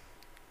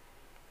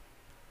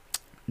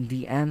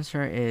 the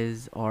answer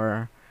is,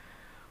 or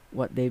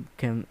what they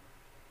came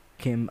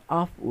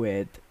up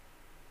with,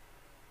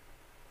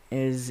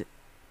 is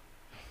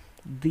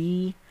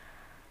the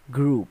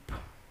group.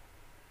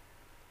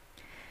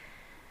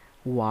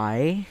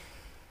 Why?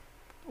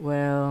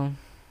 Well,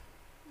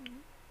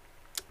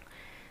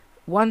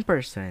 one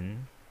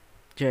person,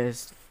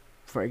 just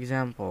for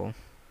example,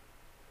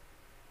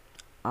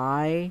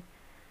 I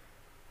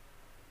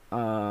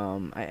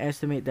I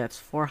estimate that's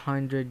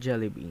 400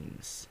 jelly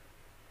beans.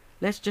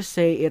 Let's just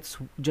say it's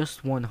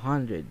just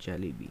 100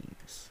 jelly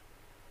beans.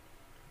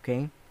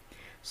 Okay?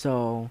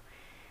 So,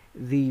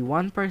 the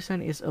one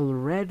person is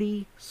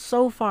already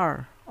so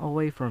far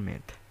away from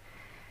it,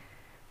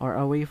 or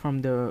away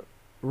from the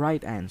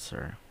right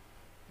answer.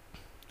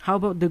 How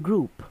about the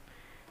group?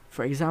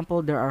 For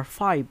example, there are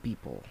 5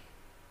 people.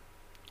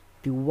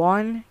 The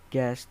one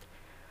guessed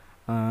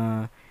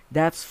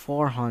that's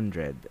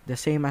 400, the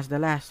same as the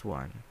last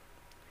one.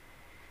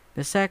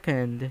 The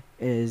second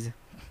is,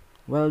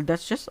 well,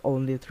 that's just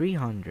only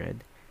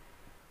 300.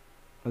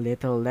 A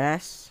little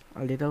less,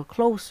 a little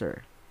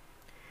closer.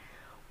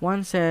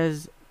 One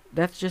says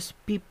that's just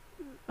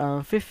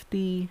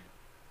 50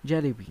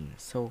 jelly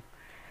beans. So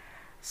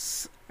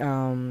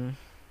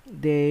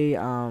they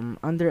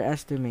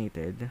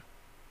underestimated.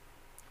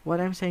 What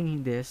I'm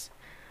saying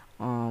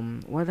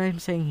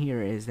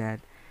here is that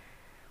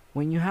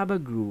when you have a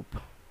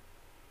group,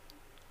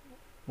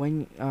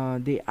 when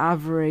they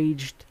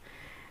averaged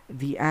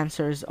the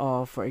answers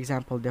of, for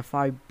example, the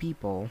 5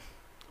 people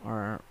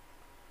or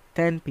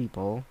 10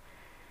 people,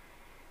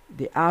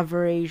 the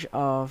average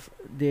of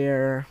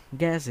their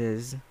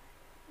guesses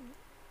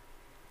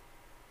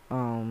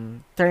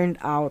turned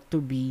out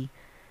to be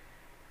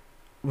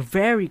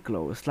very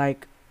close,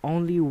 like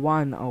only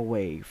one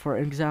away. For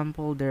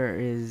example, there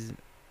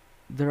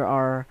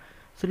are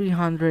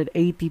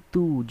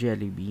 382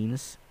 jelly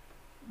beans.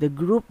 The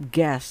group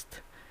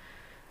guessed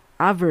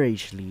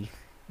averagely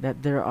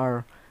that there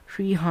are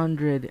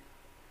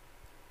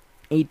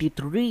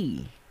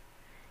 383.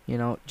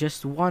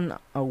 Just one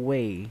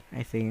away,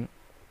 I think.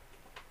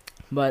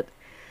 But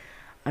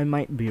I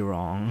might be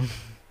wrong.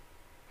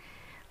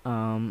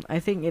 I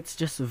think it's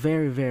just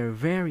very, very,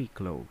 very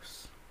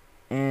close,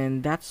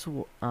 and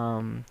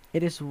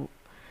it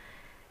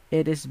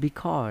is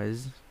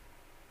because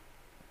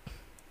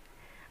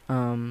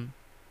um,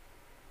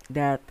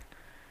 that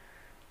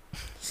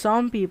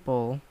some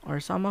people, or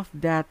some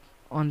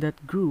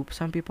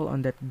people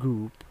on that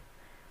group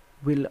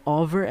will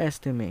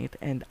overestimate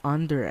and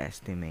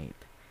underestimate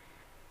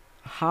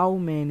how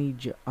many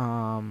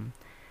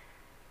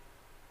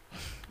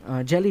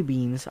jelly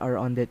beans are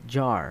on that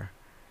jar.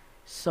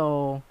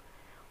 So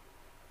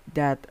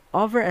that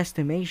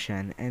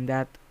overestimation and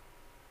that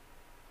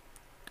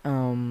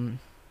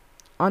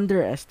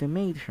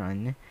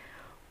underestimation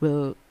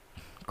will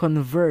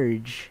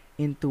converge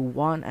into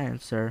one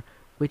answer,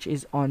 which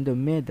is on the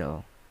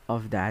middle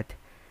of that,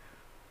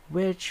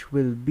 which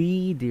will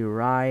be the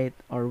right,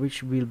 or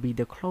which will be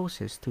the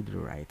closest to the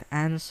right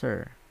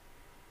answer.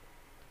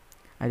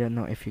 I don't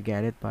know if you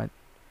get it, but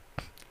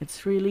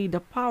it's really the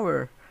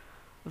power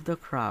of the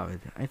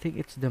crowd. I think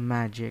it's the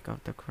magic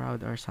of the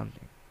crowd or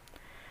something.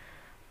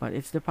 But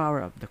it's the power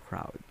of the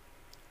crowd.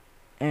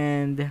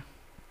 And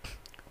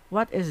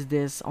what is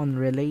this on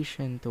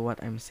relation to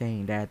what I'm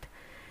saying, that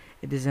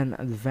it is an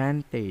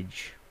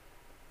advantage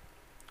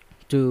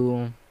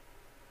to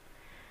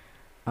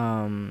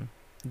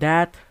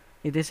that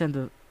it is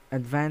an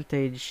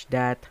advantage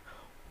that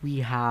we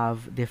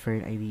have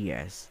different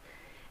ideas.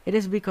 It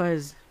is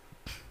because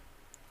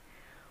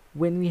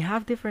when we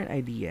have different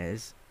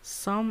ideas,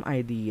 some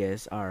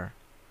ideas are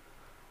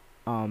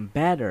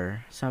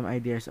better, some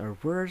ideas are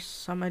worse,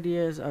 some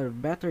ideas are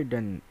better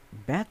than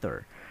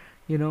better,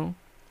 you know,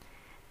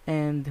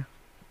 and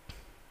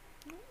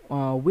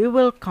we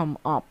will come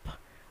up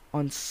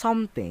on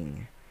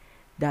something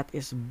that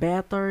is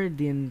better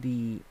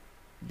than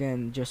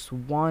just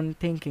one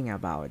thinking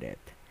about it.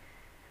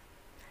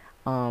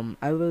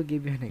 I will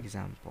give you an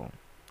example,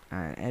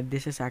 and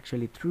this is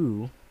actually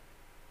true.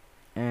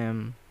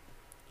 Um,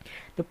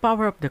 the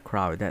power of the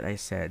crowd that I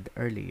said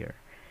earlier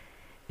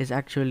is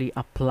actually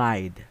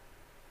applied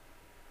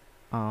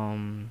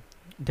um,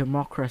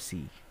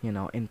 democracy,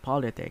 in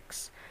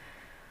politics.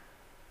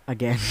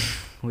 Again,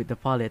 with the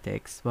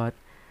politics, but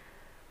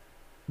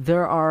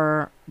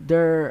there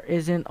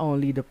isn't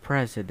only the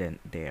president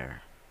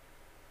there.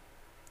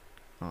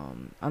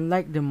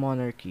 Unlike the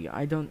monarchy,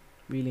 I don't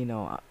really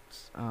know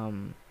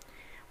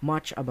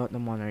much about the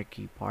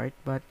monarchy part,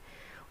 but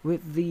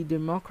with the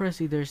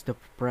democracy, there's the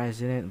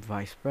president,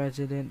 vice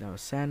president, the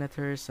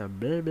senators,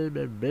 blah blah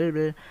blah blah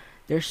blah.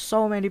 There's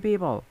so many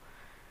people.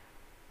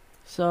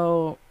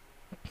 So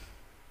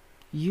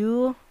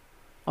you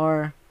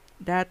are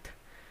that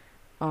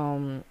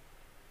um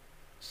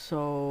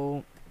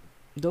so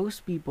those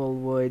people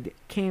would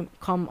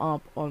come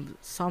up on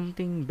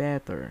something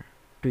better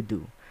to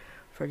do.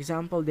 For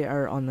example, they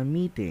are on a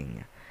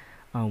meeting.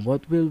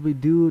 What will we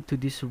do to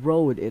this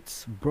road?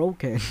 It's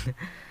broken.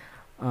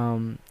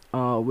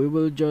 We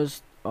will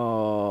just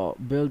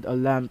build a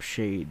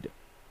lampshade,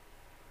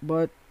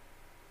 but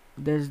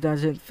this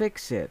doesn't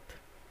fix it.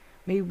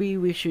 Maybe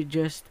we should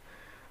just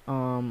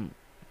um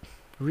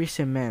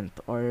re-cement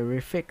or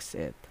refix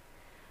it.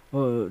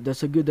 Oh,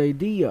 that's a good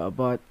idea,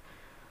 but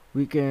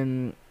we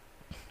can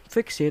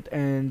fix it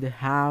and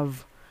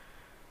have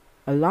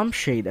a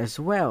lampshade as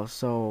well,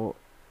 so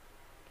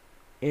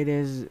it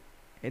is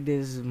it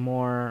is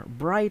more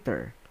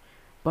brighter.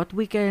 But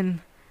we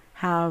can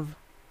have,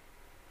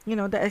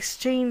 the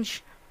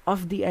exchange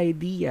of the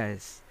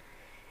ideas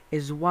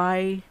is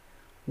why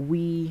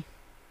we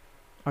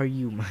are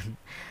human.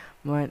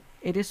 But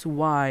it is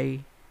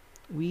why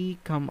we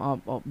come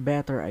up with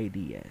better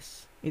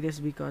ideas. It is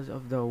because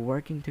of the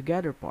working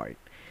together part.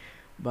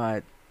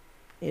 But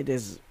it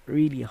is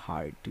really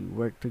hard to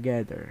work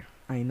together.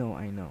 I know,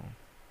 I know.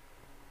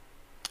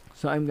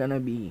 So I'm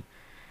gonna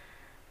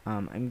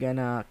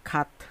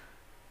cut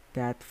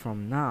that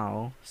from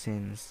now,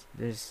 since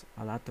there's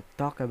a lot to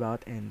talk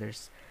about and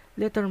there's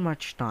little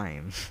much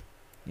time,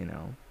 you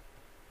know.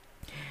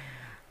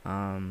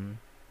 Um,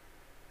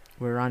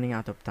 we're running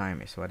out of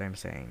time, is what I'm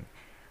saying.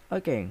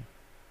 Okay,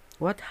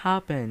 what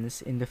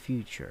happens in the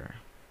future?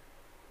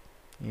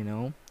 You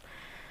know,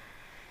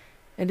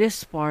 and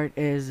this part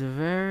is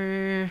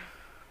very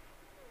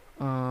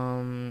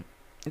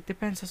it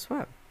depends as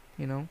well.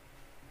 You know,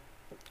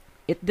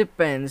 it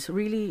depends.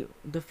 Really,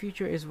 the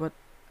future is what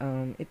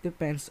it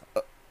depends.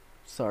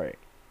 Sorry,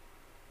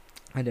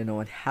 I don't know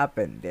what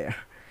happened there.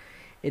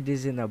 It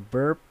isn't a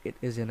burp. It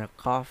isn't a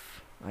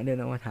cough. I don't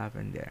know what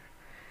happened there.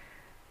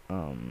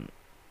 Um.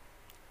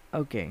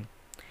 Okay.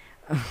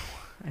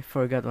 I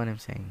forgot what I'm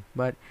saying.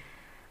 But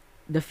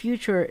the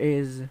future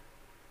is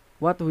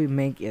what we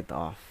make it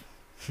of.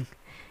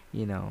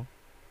 you know,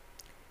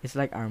 it's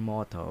like our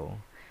motto.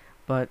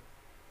 But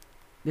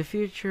the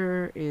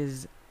future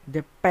is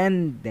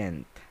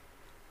dependent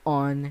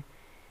on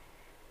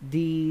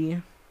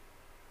the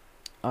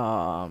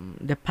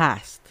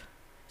past.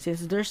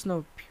 Since there's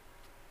no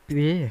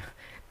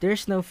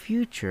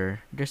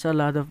future. There's a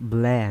lot of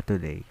blah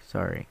today.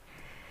 Sorry.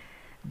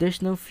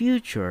 There's no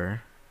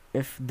future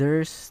if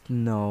there's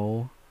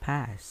no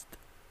past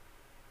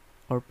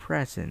or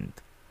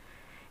present.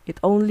 It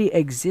only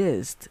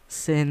exists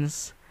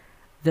since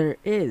there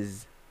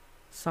is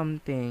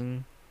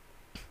something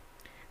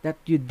that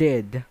you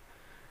did,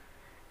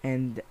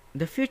 and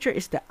the future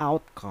is the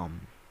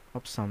outcome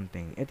of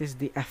something. It is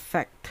the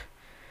effect.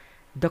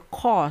 The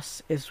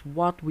cause is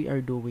what we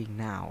are doing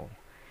now.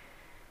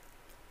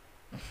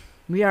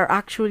 We are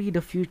actually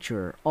the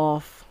future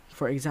of,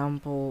 for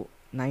example,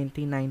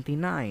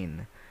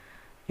 1999.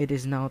 It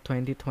is now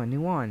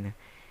 2021.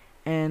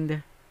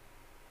 And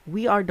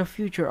we are the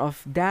future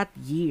of that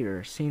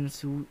year,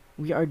 since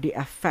we are the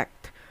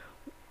effect.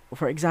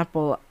 For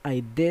example,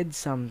 I did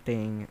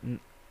something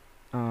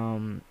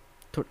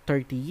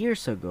 30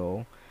 years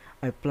ago.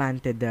 I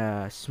planted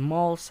a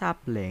small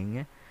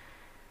sapling,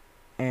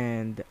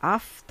 and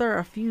after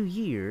a few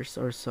years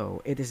or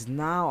so, it is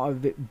now a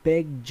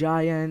big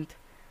giant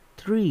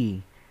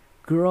tree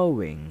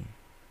growing.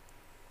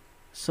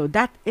 So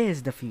that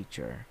is the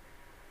future.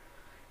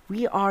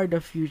 We are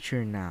the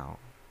future now.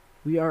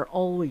 We are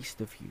always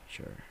the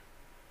future.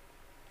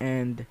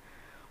 And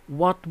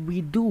what we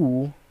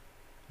do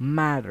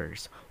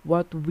matters.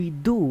 What we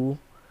do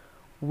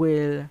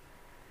will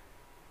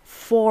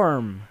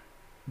form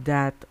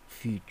that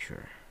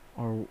future,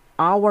 or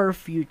our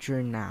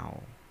future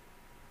now.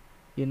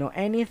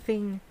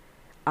 Anything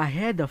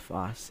ahead of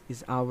us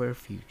is our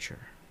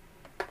future.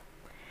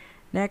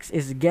 Next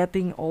is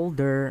getting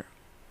older,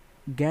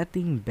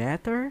 getting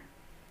better.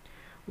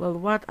 Well,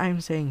 what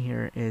I'm saying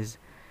here is,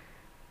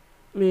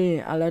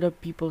 a lot of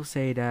people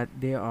say that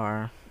they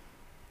are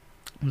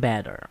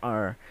better,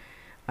 or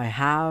I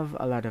have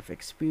a lot of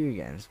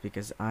experience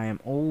because I am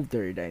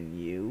older than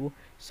you,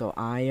 so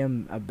I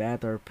am a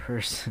better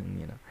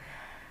person,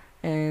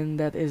 And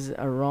that is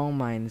a wrong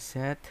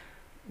mindset.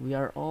 We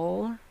are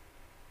all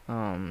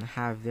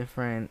have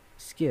different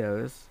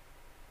skills.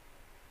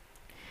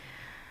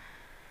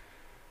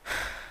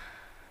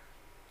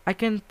 I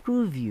can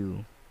prove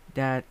you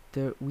that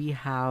we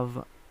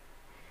have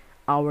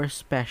our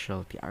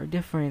specialty, our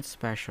different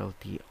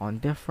specialty on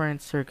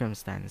different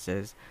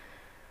circumstances,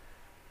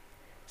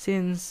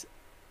 since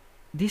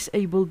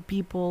disabled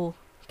people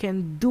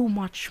can do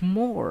much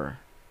more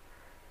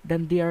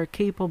than they are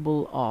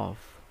capable of.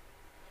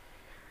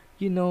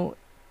 You know,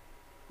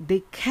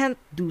 they can't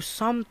do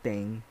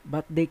something,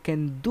 but they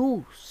can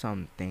do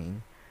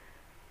something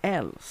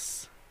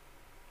else.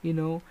 You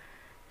know,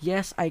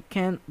 yes, I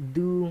can't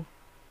do,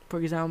 for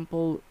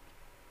example,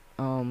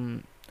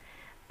 um,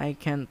 I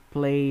can't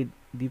play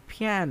the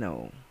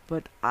piano,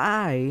 but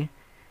I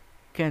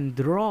can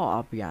draw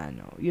a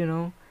piano.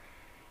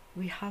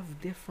 We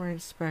have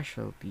different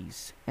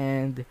specialties,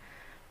 and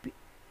p-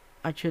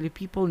 actually,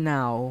 people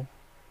now,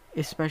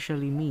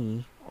 especially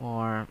me,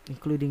 or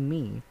including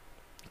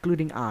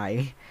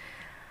I,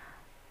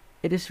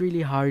 it is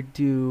really hard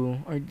to,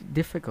 or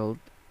difficult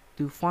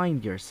to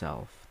find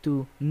yourself,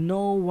 to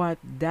know what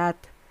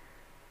that,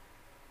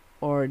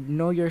 or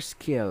know your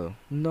skill,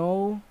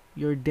 know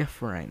your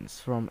difference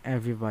from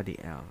everybody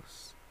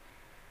else.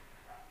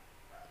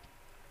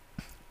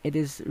 It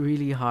is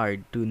really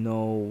hard to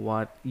know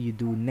what you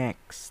do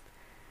next.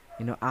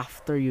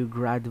 After you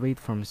graduate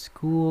from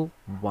school,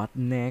 what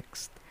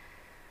next?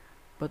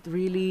 But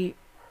really,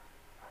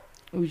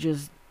 we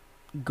just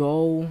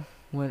go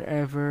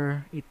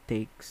wherever it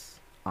takes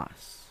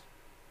us.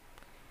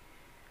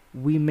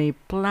 We may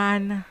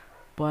plan,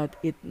 but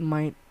it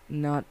might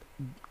not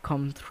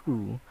come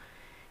true.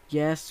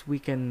 Yes, we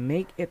can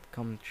make it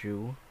come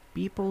true.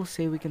 People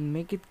say we can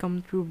make it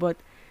come true, but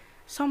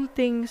some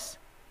things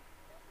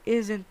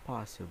isn't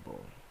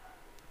possible.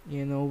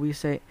 We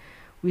say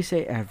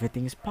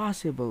everything's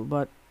possible,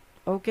 but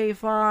okay,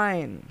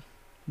 fine.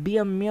 Be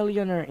a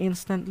millionaire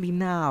instantly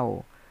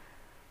now.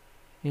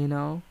 You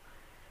know?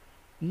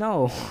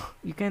 No,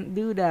 you can't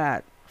do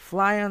that.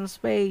 Fly on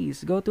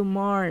space, go to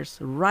Mars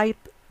right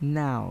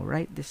now,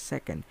 right this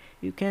second.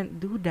 You can't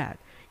do that.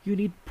 You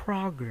need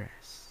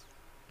progress.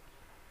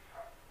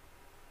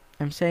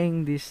 I'm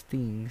saying these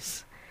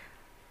things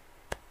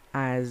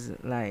as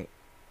like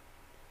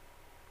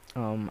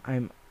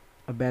I'm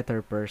a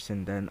better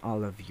person than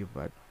all of you,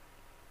 but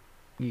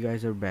you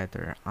guys are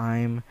better.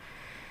 I'm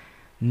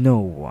no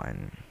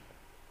one.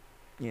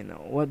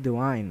 What do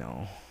I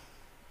know?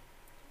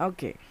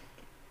 Okay.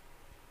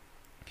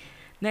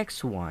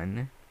 Next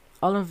one.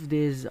 All of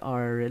these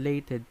are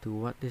related to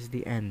what does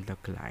the end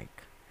look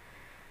like.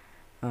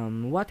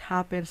 What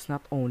happens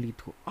not only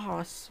to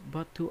us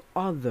but to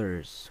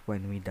others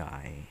when we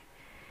die.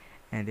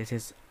 And this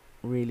is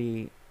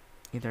really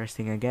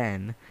interesting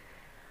again.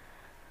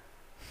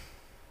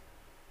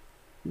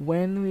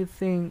 When we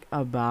think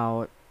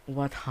about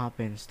what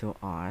happens to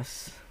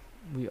us,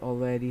 we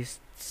already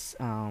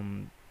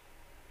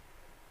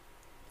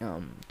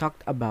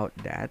talked about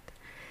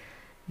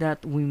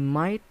that we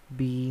might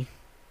be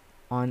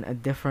on a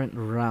different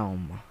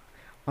realm,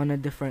 on a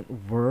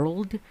different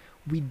world.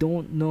 We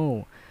don't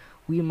know.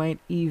 We might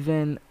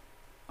even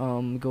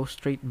go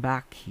straight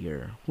back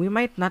here. We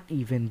might not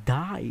even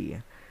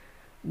die.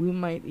 We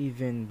might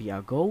even be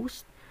a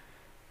ghost.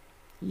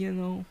 You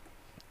know,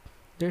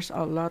 there's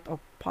a lot of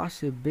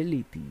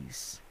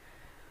possibilities.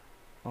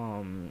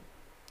 Um,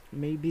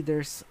 Maybe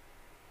there's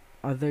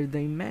other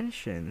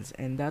dimensions,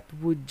 and that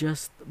would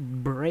just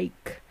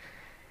break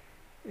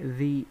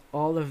the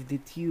all of the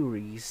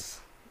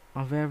theories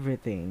of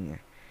everything.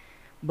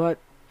 But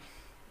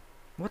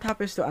what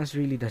happens to us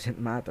really doesn't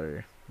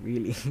matter,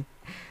 really.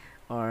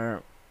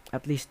 Or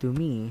at least to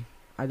me,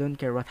 I don't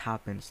care what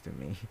happens to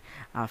me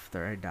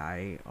after I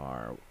die,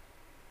 or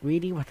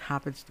really what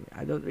happens to me.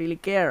 I don't really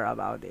care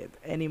about it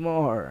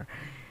anymore.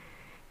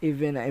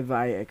 Even if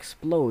I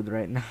explode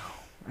right now.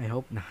 I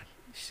hope not.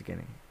 Just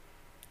kidding.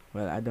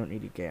 Well, I don't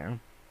really care.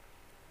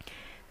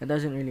 It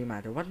doesn't really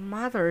matter. What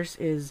matters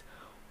is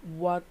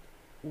what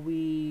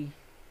we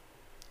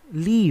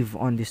leave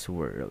on this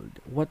world.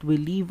 What we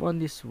leave on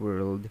this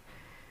world,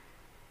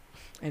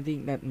 I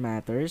think that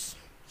matters.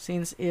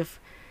 Since if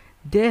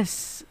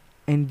this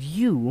and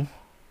you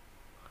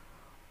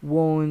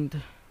won't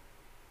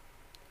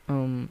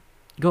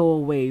go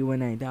away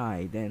when I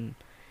die, then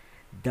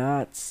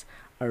that's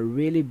a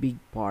really big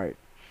part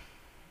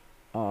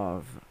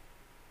of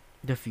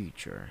the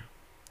future.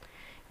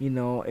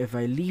 If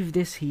I leave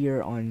this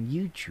here on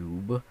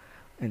YouTube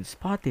and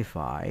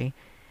Spotify,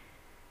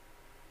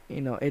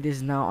 it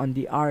is now on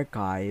the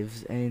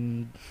archives,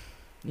 and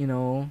you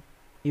know,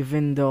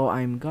 even though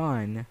I'm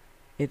gone,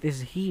 it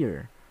is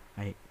here.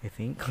 I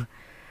think.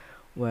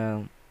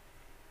 Well,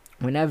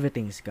 when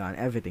everything's gone.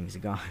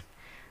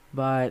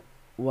 But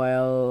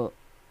while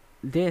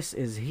this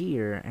is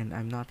here and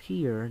I'm not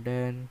here,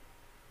 then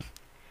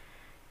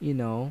you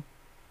know,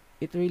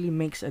 it really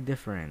makes a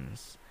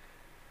difference.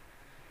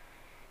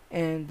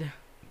 And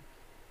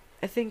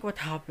I think what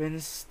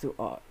happens to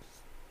us,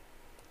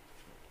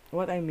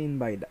 what I mean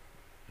by that,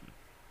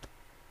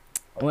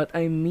 what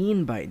I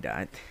mean by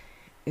that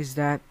is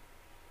that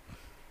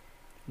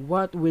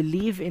what we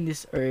live in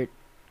this earth,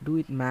 do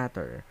it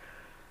matter?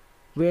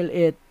 Will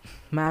it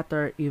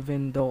matter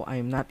even though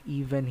I'm not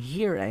even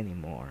here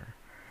anymore?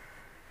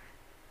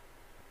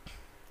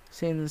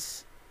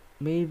 Since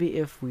maybe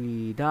if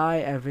we die,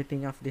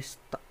 everything of this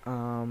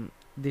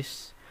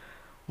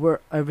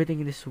where everything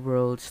in this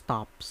world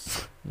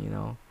stops.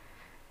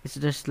 It's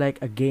just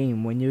like a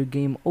game. When your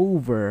game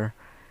over,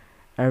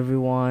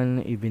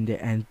 everyone, even the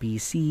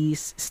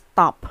NPCs,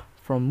 stop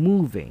from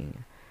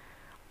moving,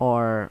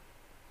 or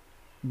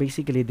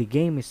basically the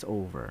game is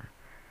over.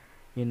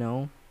 You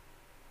know,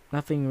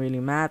 nothing really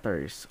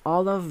matters.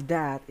 All of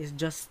that is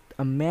just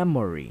a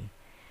memory,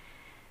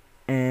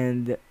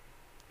 and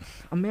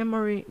a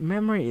memory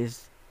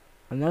is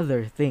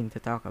another thing to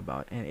talk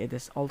about, and it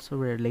is also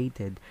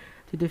related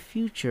to the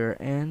future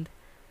and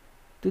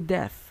to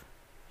death.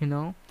 You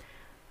know,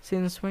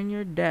 since when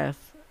you're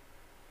death,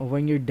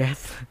 when you're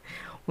dead,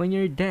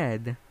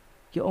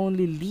 you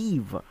only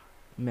leave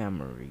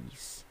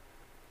memories.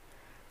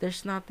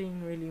 There's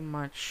nothing really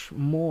much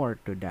more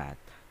to that.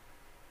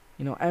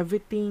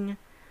 Everything.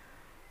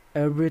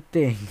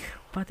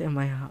 What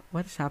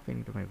is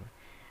happening to my body?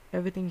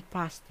 Everything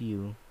past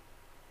you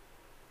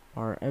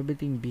or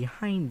everything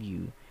behind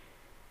you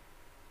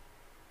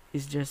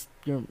is just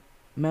your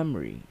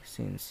memory,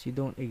 since you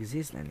don't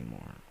exist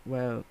anymore.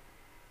 Well,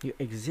 you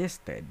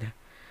existed,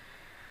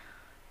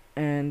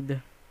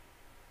 and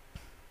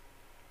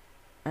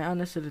I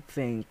honestly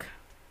think,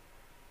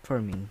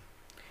 for me,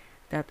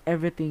 that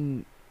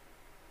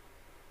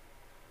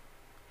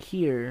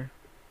here,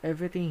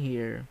 everything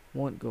here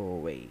won't go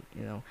away.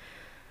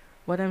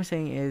 What I'm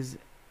saying is,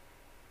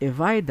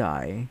 if I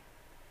die,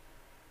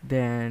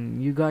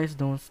 then you guys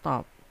don't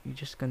stop. You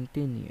just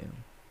continue.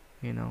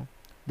 You know,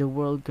 the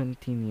world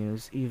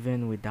continues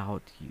even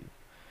without you.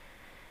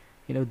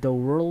 The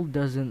world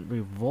doesn't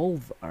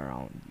revolve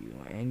around you,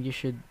 and you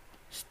should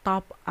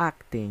stop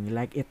acting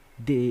like it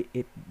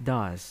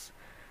does.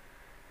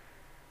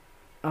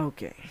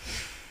 Okay.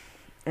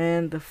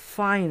 And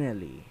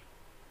finally,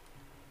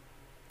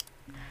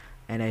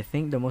 and I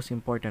think the most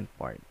important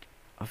part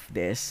of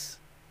this,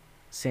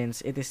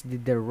 since it is the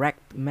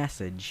direct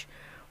message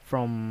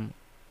from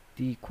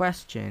the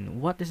question,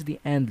 what does the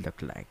end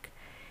look like?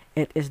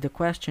 It is the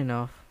question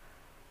of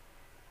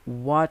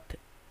what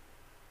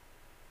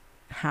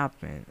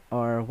happened,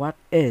 or what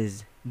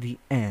is the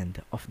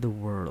end of the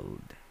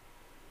world.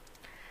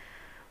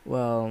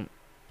 Well,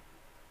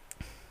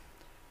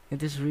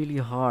 it is really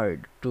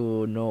hard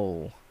to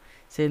know,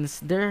 since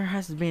there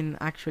has been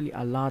actually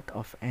a lot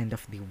of end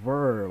of the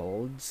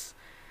worlds,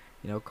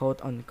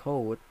 quote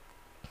unquote,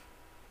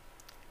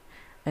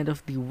 end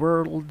of the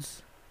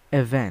world's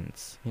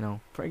events.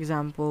 For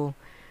example,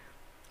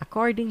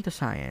 according to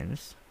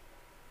science,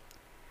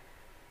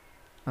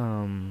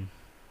 um,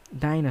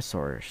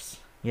 dinosaurs.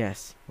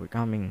 Yes, we're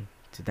coming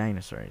to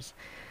dinosaurs,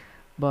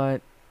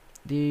 but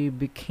they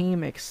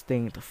became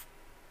extinct.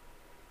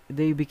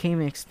 They became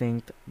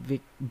extinct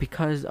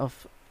because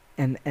of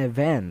an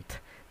event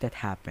that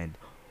happened.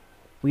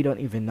 We don't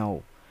even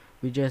know.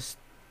 We just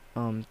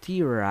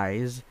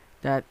theorize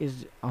that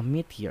is a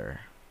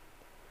meteor,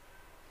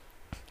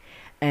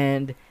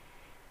 and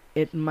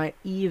it might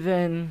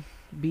even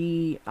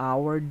be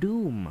our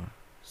doom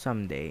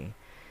someday,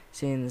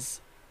 since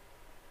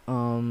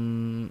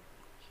um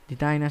the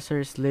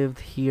dinosaurs lived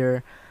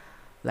here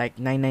like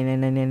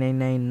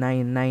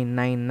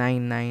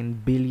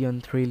 99999999999 billion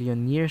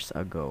trillion years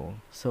ago.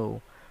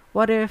 So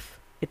what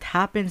if it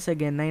happens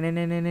again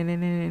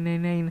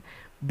 9999999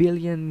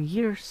 billion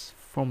years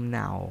from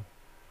now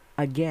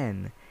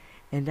again,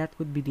 and that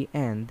would be the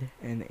end,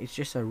 and it's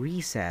just a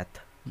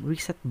reset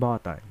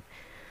button,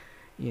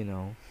 you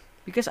know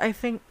because I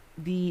think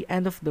the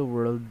end of the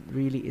world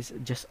really is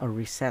just a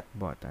reset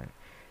button,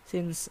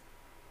 since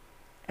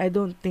I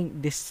don't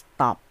think this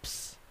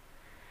stops.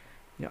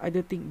 I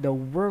don't think the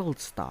world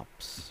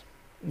stops.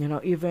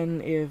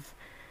 Even if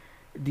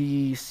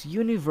this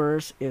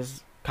universe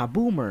is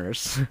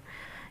kaboomers,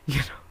 you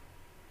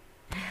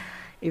know,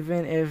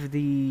 even if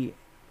the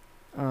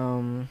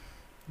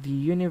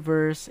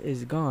universe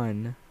is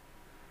gone,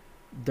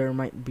 there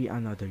might be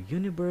another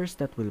universe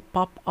that will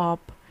pop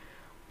up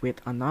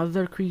with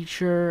another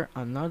creature,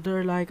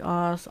 another like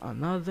us,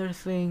 another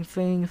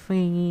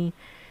thingy.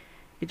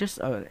 It's just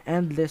an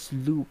endless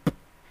loop,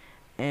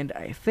 and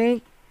I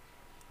think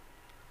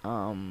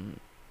um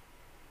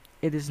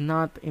it is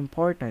not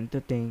important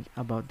to think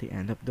about the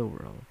end of the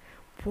world.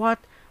 What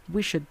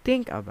we should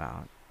think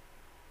about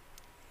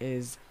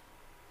is,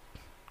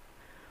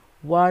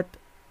 what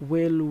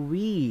will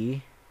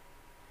we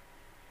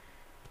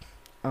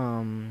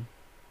um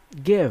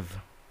give,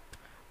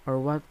 or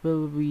what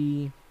will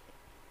we,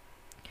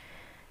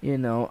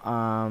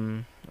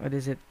 what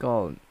is it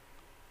called?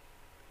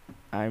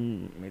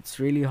 It's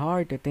really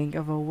hard to think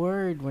of a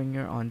word when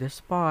you're on the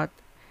spot.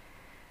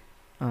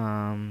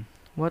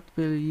 What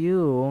will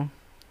you,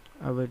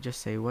 I will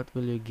just say, what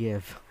will you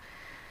give,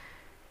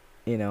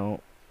 you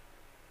know,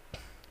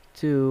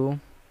 to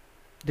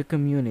the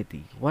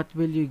community? What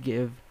will you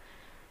give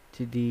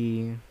to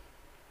the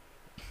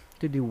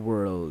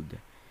world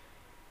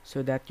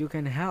so that you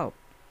can help?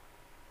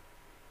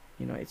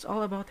 It's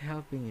all about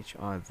helping each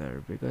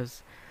other,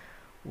 because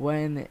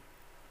when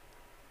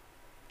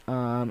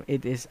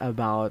it is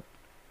about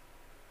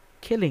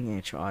killing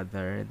each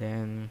other,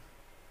 then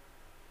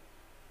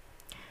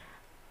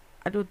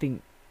I don't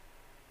think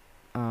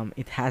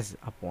it has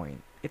a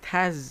point. It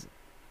has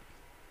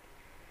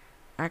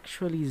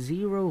actually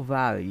zero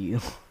value.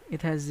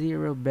 It has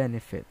zero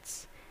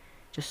benefits,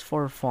 just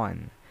for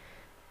fun.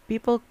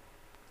 People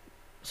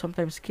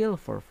sometimes kill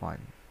for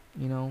fun,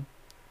 you know,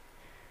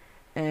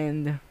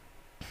 and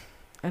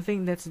I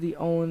think that's the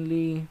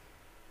only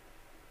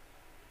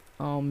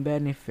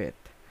benefit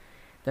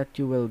that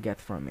you will get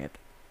from it.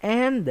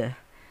 And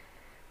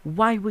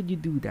why would you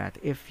do that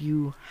if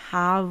you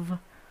have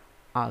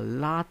a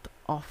lot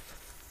of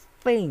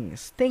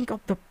things? Think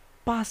of the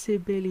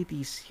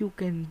possibilities you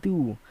can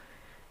do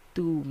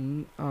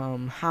to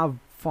have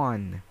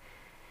fun,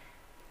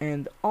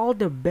 and all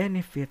the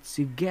benefits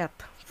you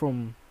get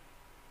from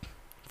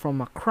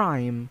a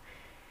crime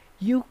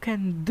you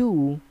can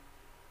do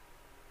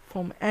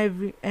from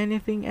every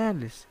anything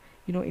else.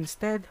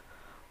 Instead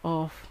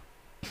of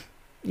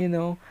you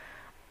know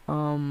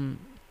um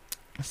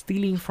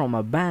stealing from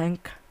a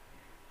bank,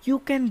 you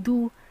can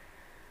do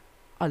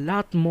a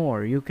lot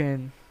more. You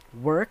can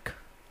work.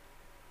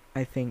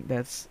 I think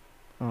that's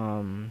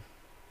um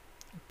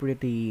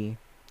pretty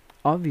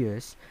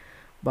obvious,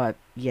 but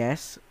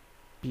yes,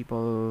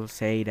 people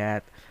say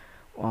that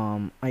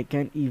I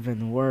can't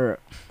even work.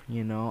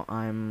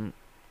 I'm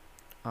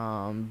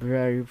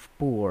very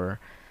poor,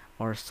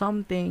 or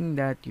something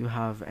that you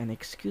have an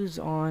excuse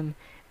on,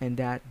 and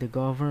that the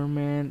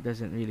government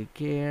doesn't really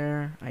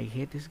care. I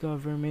hate this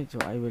government, so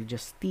I will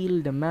just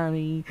steal the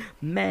money.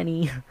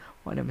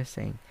 What am I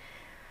saying?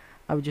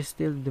 I will just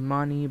steal the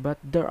money. But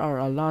there are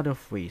a lot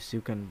of ways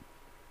you can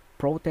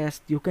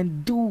protest. You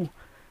can do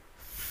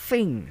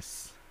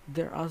things.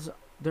 There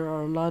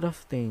are a lot of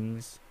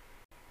things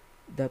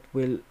that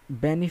will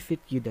benefit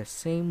you the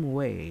same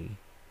way,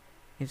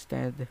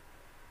 instead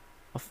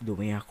of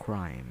doing a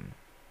crime.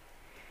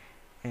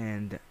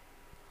 And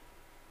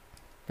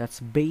that's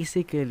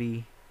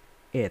basically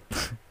it.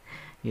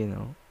 you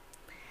know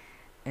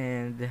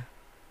and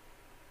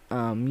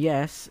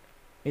yes,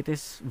 it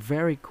is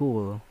very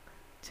cool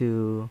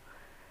to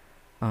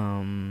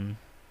um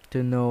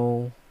to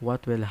know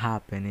what will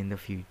happen in the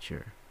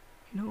future.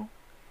 you know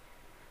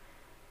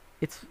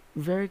it's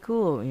very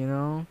cool.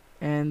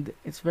 And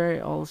it's very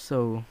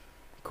also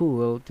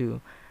cool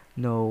to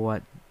know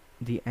what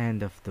the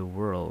end of the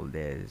world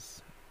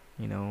is.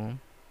 you know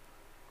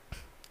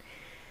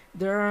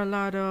there are a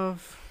lot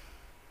of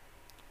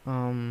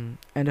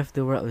end of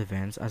the world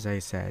events, as I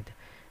said.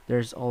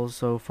 There's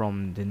also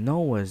from the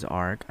Noah's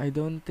Ark. I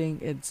don't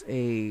think it's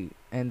a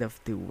end of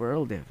the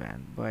world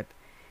event, but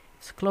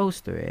it's close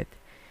to it.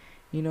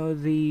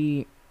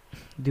 The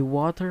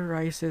water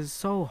rises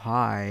so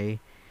high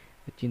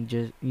that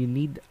you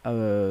need a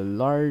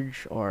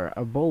large, or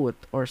a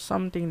boat, or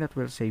something that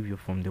will save you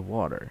from the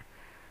water.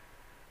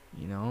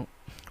 You know,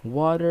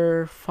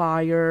 water,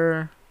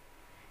 fire.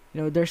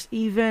 There's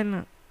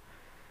even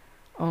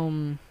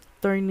um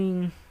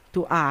turning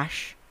to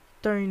ash,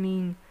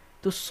 turning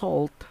to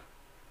salt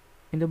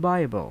in the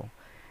Bible.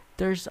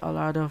 There's a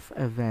lot of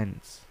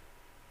events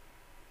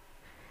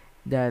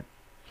that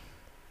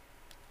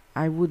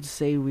I would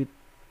say we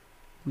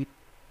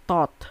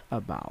thought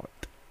about.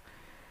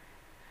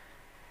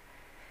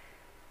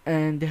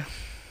 And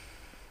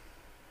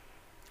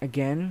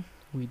again,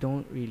 we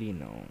don't really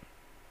know.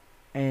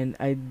 And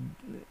I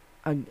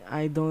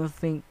don't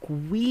think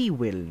we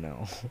will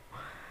know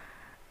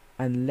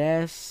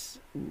unless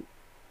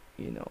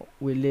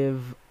we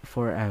live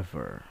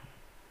forever.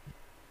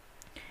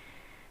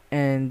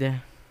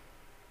 And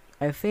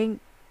I think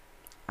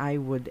I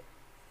would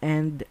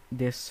end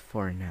this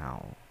for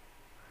now.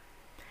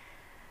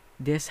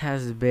 This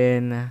has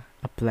been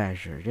a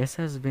pleasure. This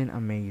has been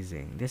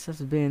amazing. This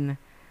has been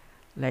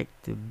like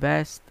the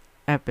best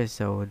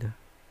episode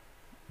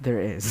there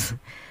is.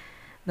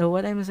 Now,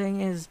 what I'm saying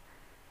is,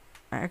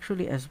 I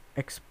actually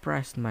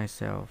expressed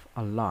myself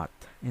a lot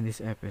in this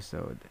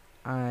episode.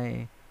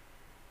 I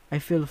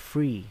feel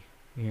free,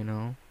 you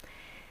know,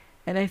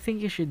 and I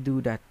think you should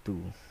do that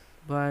too.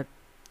 But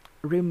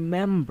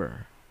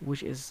remember,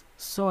 which is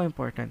so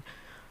important,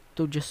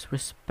 to just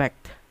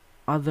respect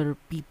other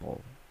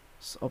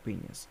people's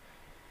opinions.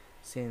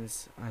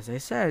 Since, as I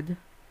said,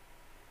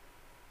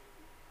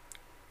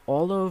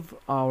 all of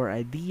our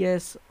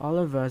ideas, all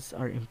of us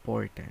are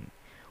important.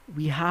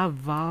 We have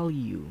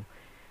value.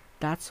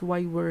 That's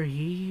why we're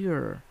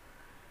here.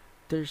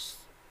 there's,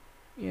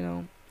 you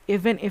know,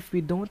 even if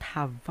we don't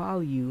have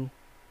value,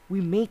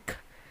 we make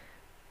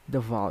the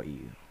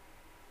value.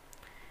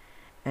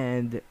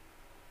 And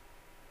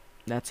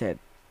that's it.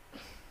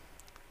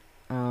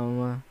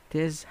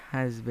 This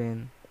has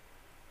been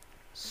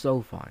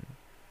so fun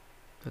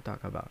to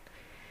talk about.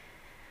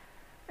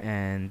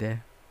 And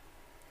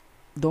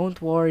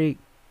don't worry,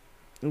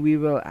 we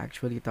will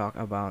actually talk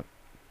about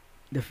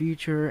the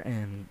future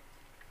and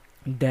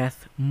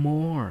death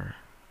more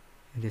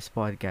in this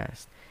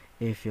podcast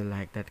if you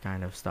like that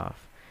kind of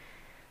stuff.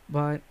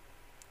 But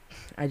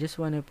I just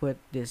want to put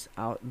this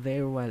out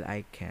there while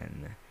I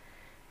can.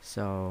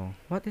 So,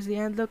 what does the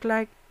end look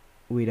like?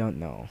 We don't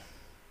know.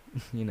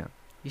 you know,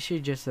 you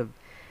should just have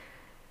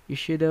you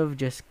should have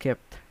just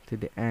skipped to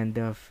the end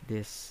of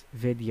this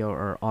video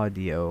or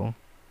audio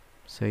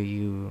so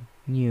you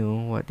knew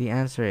what the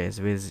answer is,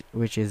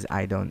 which is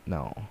I don't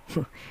know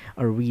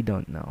or we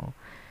don't know,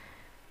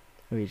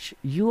 which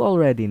you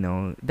already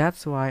know.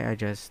 That's why I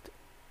just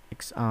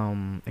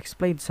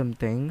explained some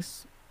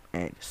things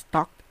and just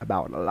talked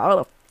about a lot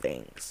of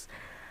things,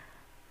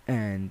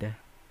 and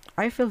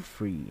I feel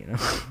free,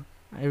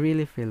 I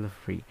really feel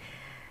free.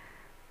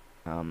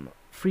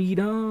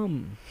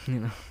 Freedom,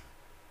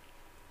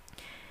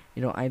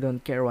 I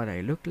don't care what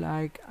I look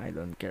like. I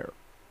don't care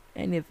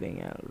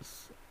anything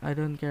else. I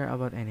don't care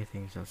about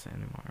anything else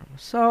anymore.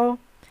 So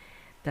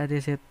that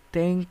is it.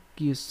 Thank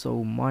you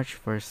so much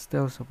for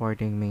still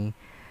supporting me.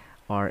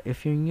 Or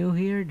if you're new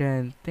here,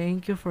 then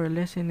thank you for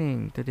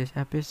listening to this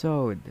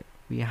episode.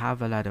 We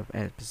have a lot of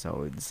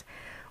episodes,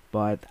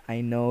 but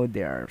I know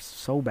they are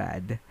so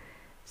bad.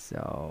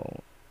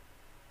 So,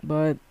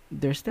 but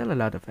there's still a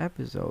lot of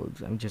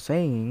episodes. I'm just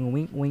saying,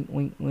 wink, wink,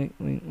 wink, wink,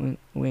 wink, wink,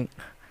 wink.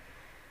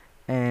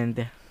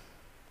 And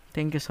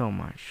thank you so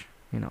much.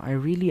 I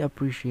really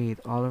appreciate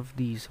all of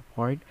the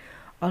support,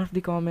 all of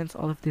the comments,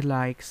 all of the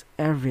likes,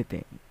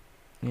 everything.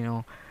 You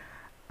know,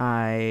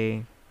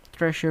 I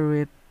treasure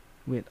it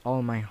with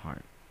all my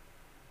heart.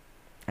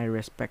 I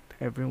respect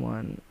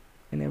everyone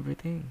and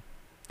everything.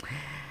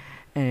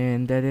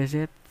 And that is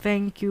it.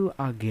 Thank you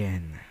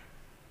again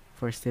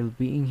for still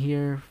being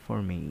here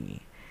for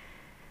me.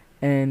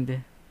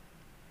 And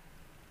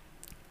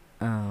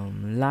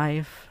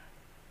life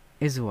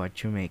is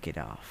what you make it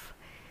of.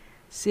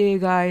 See you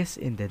guys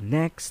in the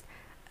next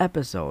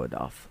episode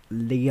of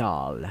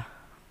Leal.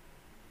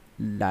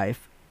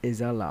 Life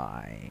is a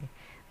lie.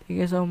 Thank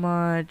you so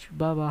much.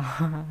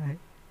 Bye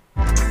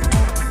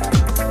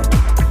bye.